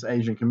this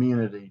Asian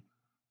community.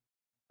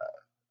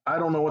 I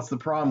don't know what's the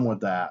problem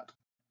with that.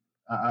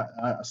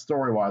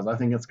 Story-wise, I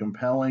think it's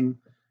compelling,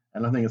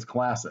 and I think it's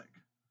classic.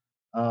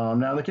 Now,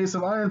 in the case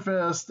of Iron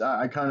Fist,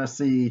 I kind of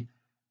see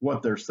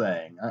what they're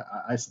saying.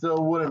 I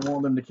still wouldn't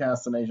want them to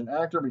cast an Asian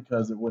actor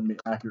because it wouldn't be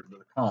accurate to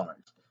the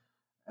comics.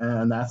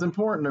 And that's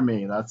important to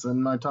me. That's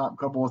in my top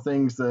couple of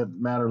things that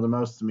matter the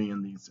most to me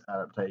in these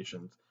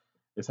adaptations,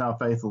 is how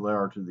faithful they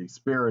are to the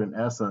spirit and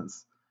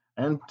essence,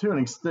 and to an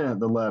extent,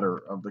 the letter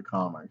of the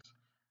comics.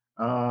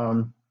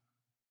 Um,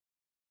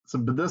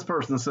 but this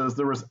person says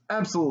there was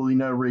absolutely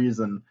no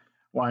reason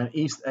why an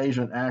East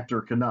Asian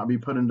actor could not be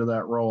put into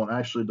that role and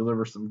actually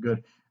deliver some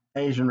good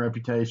Asian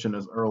reputation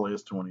as early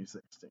as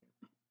 2016.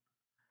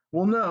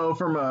 Well, no,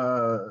 from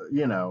a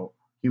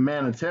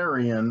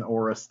humanitarian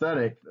or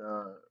aesthetic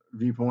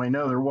viewpoint,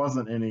 no, there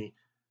wasn't any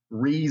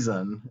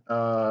reason,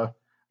 but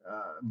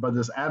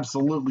there's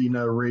absolutely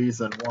no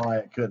reason why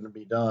it couldn't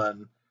be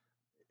done.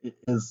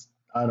 Is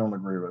I don't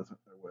agree with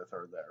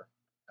her there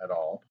at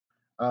all.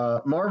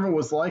 Marvel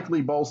was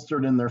likely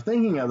bolstered in their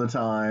thinking at the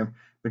time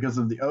because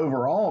of the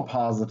overall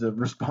positive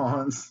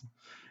response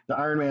to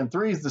Iron Man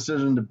 3's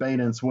decision to bait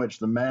and switch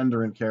the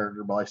Mandarin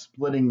character by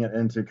splitting it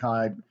into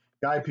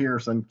Guy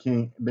Pearce and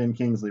Ben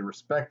Kingsley,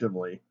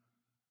 respectively,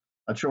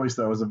 a choice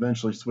that was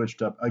eventually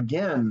switched up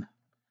again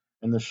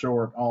in the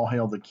short All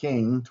Hail the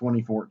King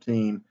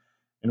 2014,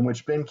 in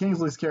which Ben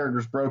Kingsley's character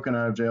is broken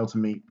out of jail to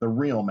meet the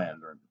real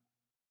Mandarin,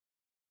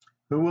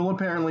 who will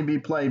apparently be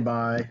played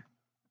by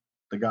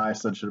the guy I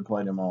said should have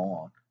played him all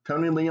along,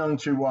 Tony Leung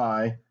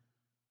Chiu-wai,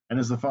 and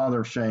is the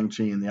father of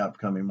Shang-Chi in the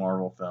upcoming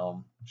Marvel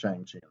film,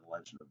 Shang-Chi and the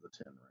Legend of the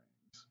Ten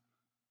Rings.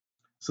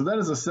 So that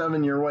is a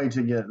 7-year wait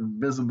to get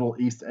visible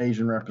East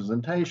Asian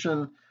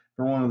representation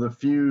for one of the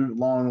few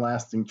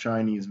long-lasting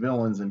Chinese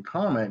villains in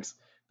comics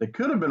that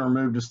could have been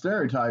removed as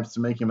stereotypes to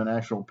make him an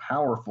actual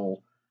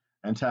powerful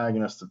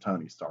antagonist of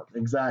Tony Stark.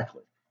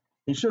 Exactly.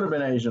 He should have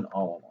been Asian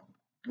all along.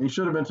 He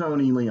should have been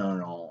Tony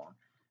Leung all along.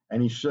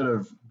 And he should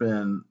have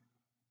been,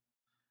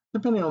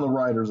 depending on the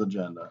writer's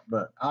agenda,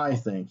 but I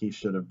think he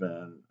should have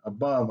been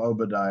above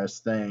Obadiah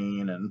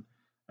Stane and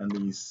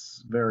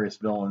these various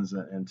villains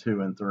in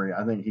 2 and 3.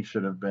 I think he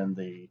should have been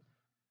the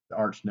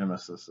arch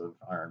nemesis of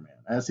Iron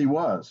Man, as he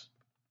was.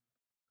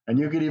 And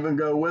you could even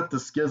go with the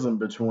schism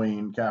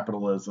between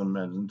capitalism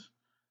and,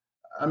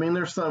 I mean,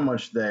 there's so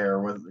much there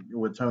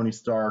with Tony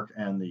Stark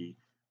and the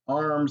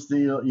arms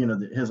deal,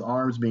 his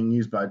arms being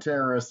used by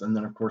terrorists, and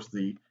then, of course,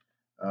 the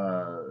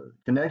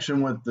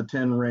connection with the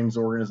Ten Rings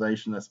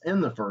organization that's in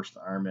the first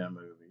Iron Man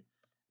movie.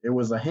 It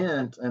was a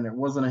hint, and it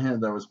wasn't a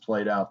hint that was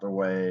played out the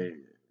way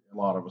a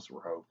lot of us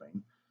were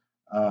hoping.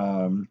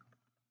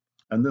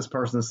 And this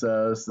person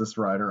says, this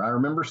writer, I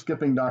remember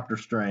skipping Doctor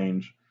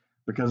Strange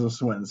because of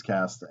Swinton's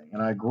casting,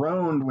 and I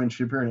groaned when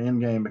she appeared in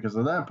Endgame because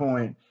at that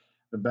point,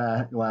 the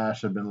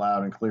backlash had been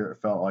loud and clear.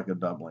 It felt like a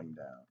doubling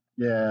down.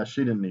 Yeah,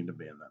 she didn't need to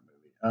be in that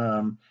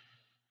movie.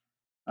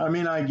 I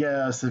mean, I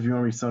guess if you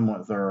want to be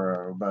somewhat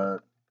thorough, but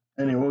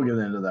anyway, we'll get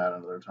into that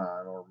another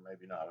time, or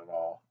maybe not at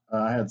all.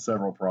 I had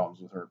several problems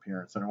with her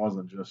appearance, and it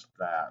wasn't just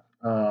that.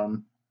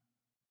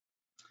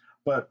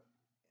 But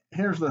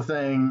here's the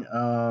thing.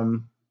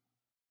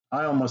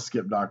 I almost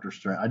skipped Doctor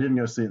Strange. I didn't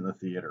go see it in the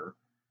theater.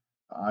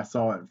 I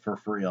saw it for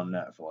free on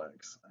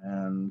Netflix,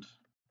 and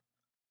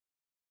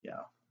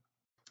yeah.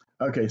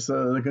 Okay,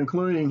 so the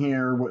concluding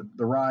here with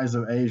the rise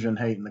of Asian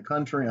hate in the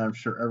country, I'm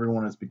sure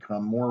everyone has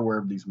become more aware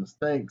of these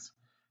mistakes,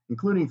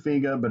 including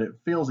Figa, but it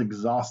feels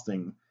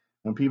exhausting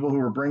when people who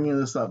are bringing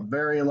this up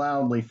very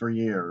loudly for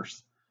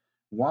years.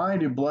 Why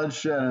do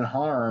bloodshed and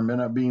harm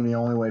end up being the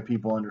only way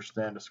people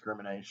understand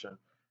discrimination and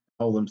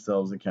hold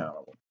themselves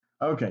accountable?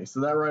 Okay,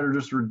 so that writer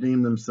just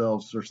redeemed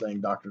themselves for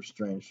saying Doctor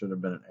Strange should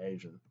have been an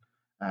Asian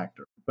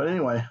actor. But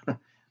anyway,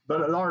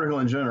 but an article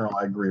in general,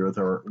 I agree with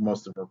her,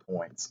 most of her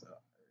points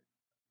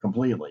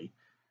completely.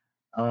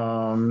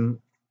 And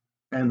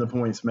the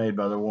points made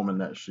by the woman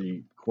that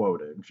she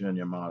quoted, Jen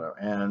Yamato.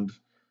 And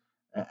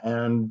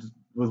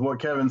with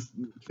what Kevin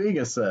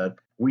Figa said,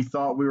 we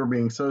thought we were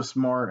being so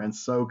smart and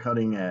so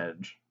cutting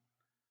edge.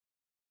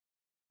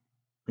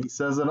 He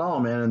says it all,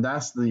 man, and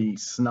that's the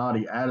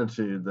snotty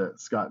attitude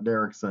that Scott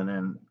Derrickson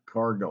and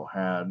Cargill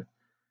had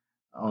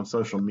on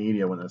social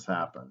media when this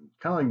happened.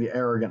 Kind of like the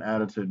arrogant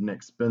attitude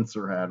Nick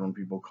Spencer had when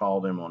people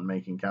called him on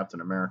making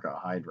Captain America a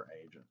Hydra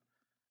agent.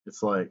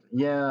 It's like,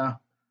 yeah,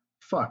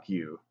 fuck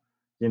you.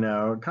 Kind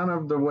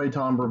of the way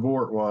Tom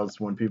Brevoort was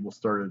when people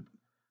started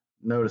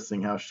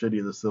noticing how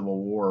shitty the Civil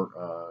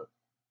War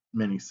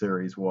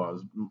miniseries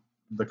was,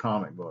 the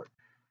comic book.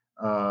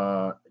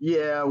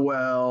 Yeah,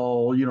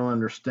 well, you don't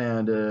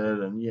understand it,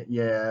 and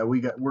yeah,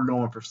 we're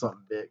going for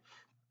something big.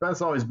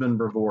 That's always been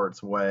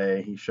Brevoort's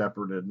way. He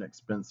shepherded Nick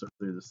Spencer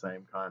through the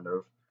same kind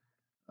of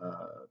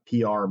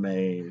PR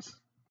maze.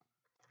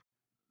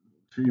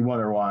 So you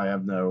wonder why I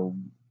have no,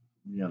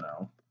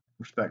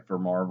 respect for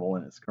Marvel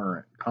and its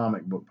current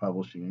comic book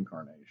publishing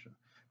incarnation.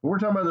 But we're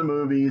talking about the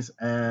movies,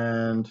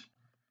 and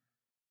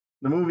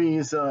the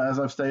movies, as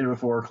I've stated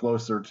before, are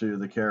closer to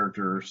the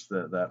characters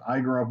that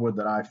I grew up with,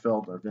 that I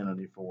felt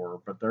affinity for.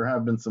 But there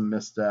have been some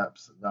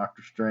missteps.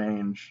 Doctor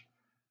Strange,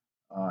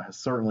 has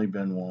certainly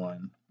been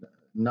one.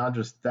 Not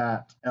just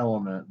that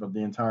element, but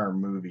the entire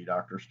movie,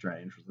 Doctor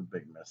Strange, was a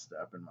big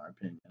misstep, in my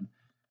opinion.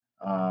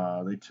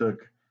 They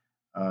took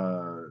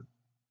uh,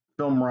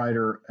 film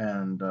writer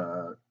and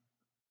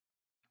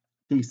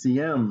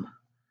DCM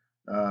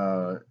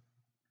uh,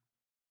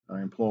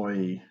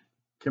 employee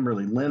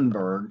Kimberly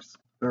Lindbergh's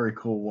very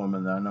cool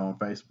woman that I know on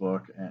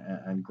Facebook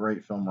and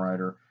great film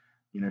writer.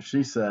 You know,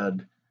 she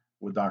said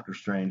with Doctor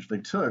Strange, they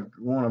took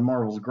one of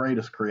Marvel's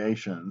greatest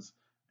creations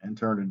and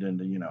turned it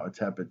into, you know, a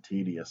tepid,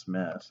 tedious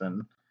mess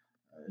and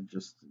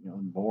just, you know,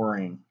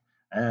 boring.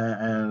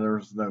 And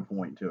there's no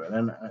point to it.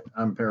 And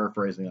I'm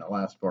paraphrasing that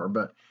last part,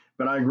 but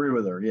I agree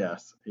with her.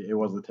 Yes, it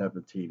was a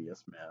tepid,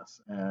 tedious mess.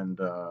 And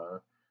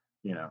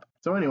you know,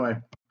 so anyway,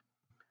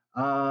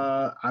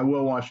 I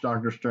will watch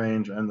Doctor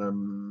Strange and the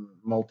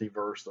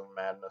Multiverse of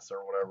Madness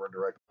or whatever,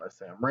 directed by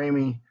Sam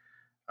Raimi.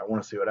 I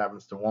want to see what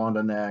happens to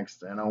Wanda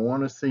next, and I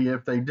want to see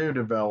if they do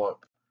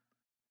develop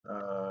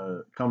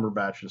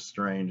Cumberbatch's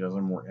Strange as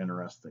a more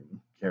interesting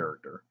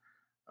character.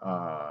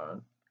 Uh,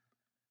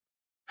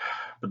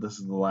 but this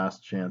is the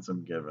last chance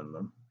I'm giving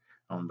them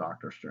on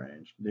Doctor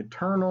Strange. The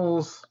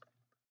Eternals,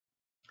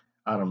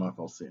 I don't know if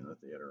I'll see in the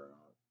theater or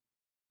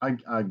not.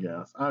 I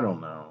guess. I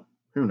don't know.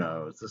 Who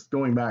knows? Just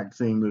going back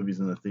seeing movies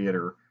in the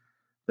theater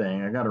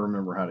thing, I got to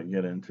remember how to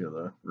get into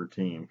the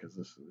routine because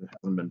this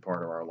hasn't been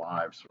part of our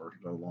lives for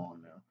so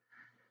long now.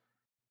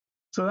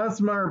 So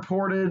that's my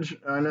reportage.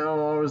 I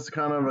know I was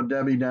kind of a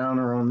Debbie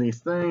Downer on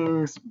these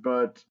things,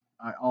 but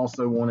I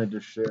also wanted to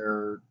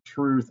share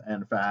truth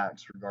and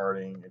facts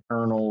regarding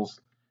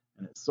Eternals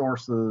and its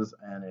sources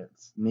and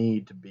its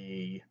need to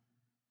be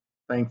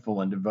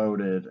thankful and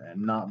devoted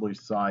and not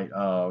lose sight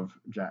of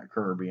Jack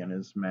Kirby and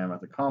his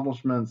mammoth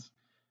accomplishments.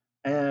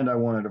 And I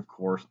wanted, of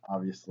course,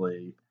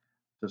 obviously,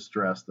 to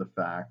stress the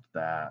fact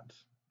that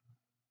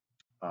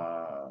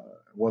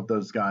what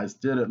those guys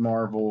did at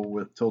Marvel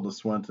with Tilda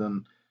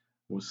Swinton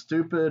was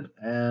stupid,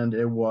 and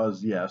it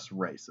was, yes,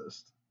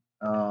 racist.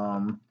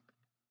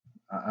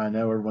 I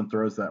know everyone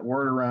throws that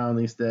word around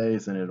these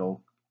days, and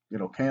it'll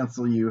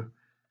cancel you.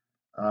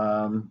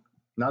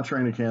 Not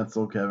trying to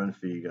cancel Kevin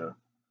Feige,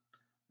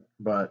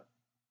 but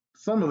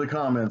some of the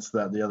comments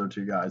that the other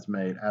two guys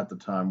made at the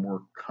time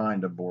were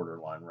kind of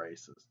borderline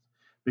racist.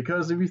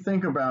 Because if you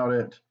think about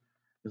it,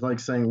 it's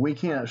like saying we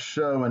can't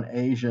show an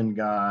Asian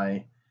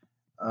guy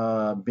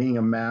being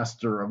a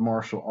master of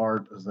martial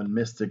arts and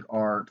mystic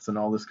arts and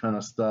all this kind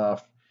of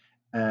stuff,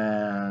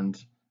 and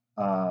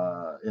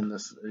in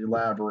this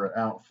elaborate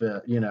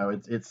outfit, you know,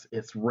 it's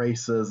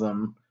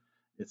racism.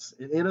 It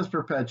is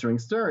perpetuating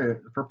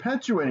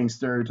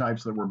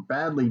stereotypes that were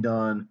badly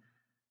done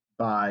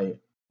by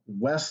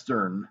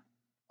Western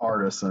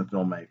artists and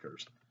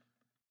filmmakers.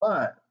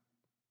 But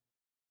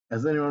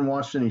has anyone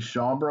watched any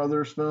Shaw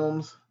Brothers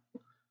films?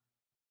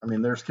 I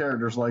mean, there's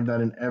characters like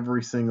that in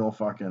every single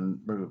fucking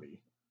movie.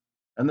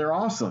 And they're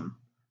awesome.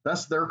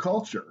 That's their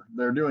culture.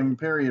 They're doing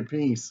period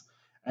piece.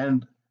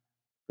 And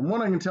from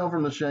what I can tell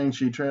from the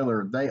Shang-Chi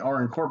trailer, they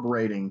are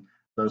incorporating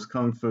those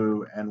Kung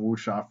Fu and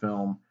wuxia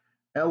film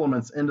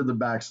elements into the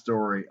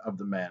backstory of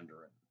the Mandarin.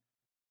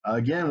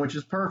 Again, which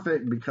is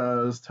perfect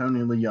because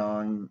Tony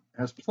Leung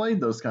has played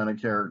those kind of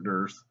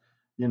characters,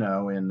 you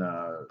know, in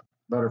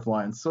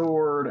Butterfly and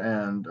Sword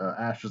and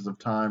Ashes of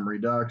Time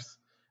Redux,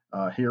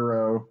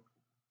 Hero.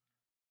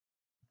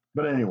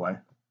 But anyway,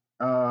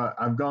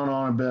 I've gone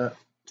on a bit.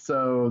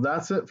 So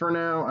that's it for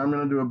now. I'm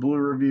going to do a blue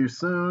review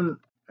soon,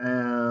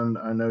 and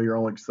I know you're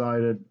all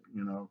excited.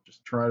 You know,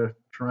 just try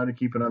to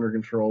keep it under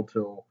control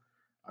till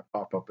I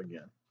pop up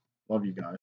again. Love you guys.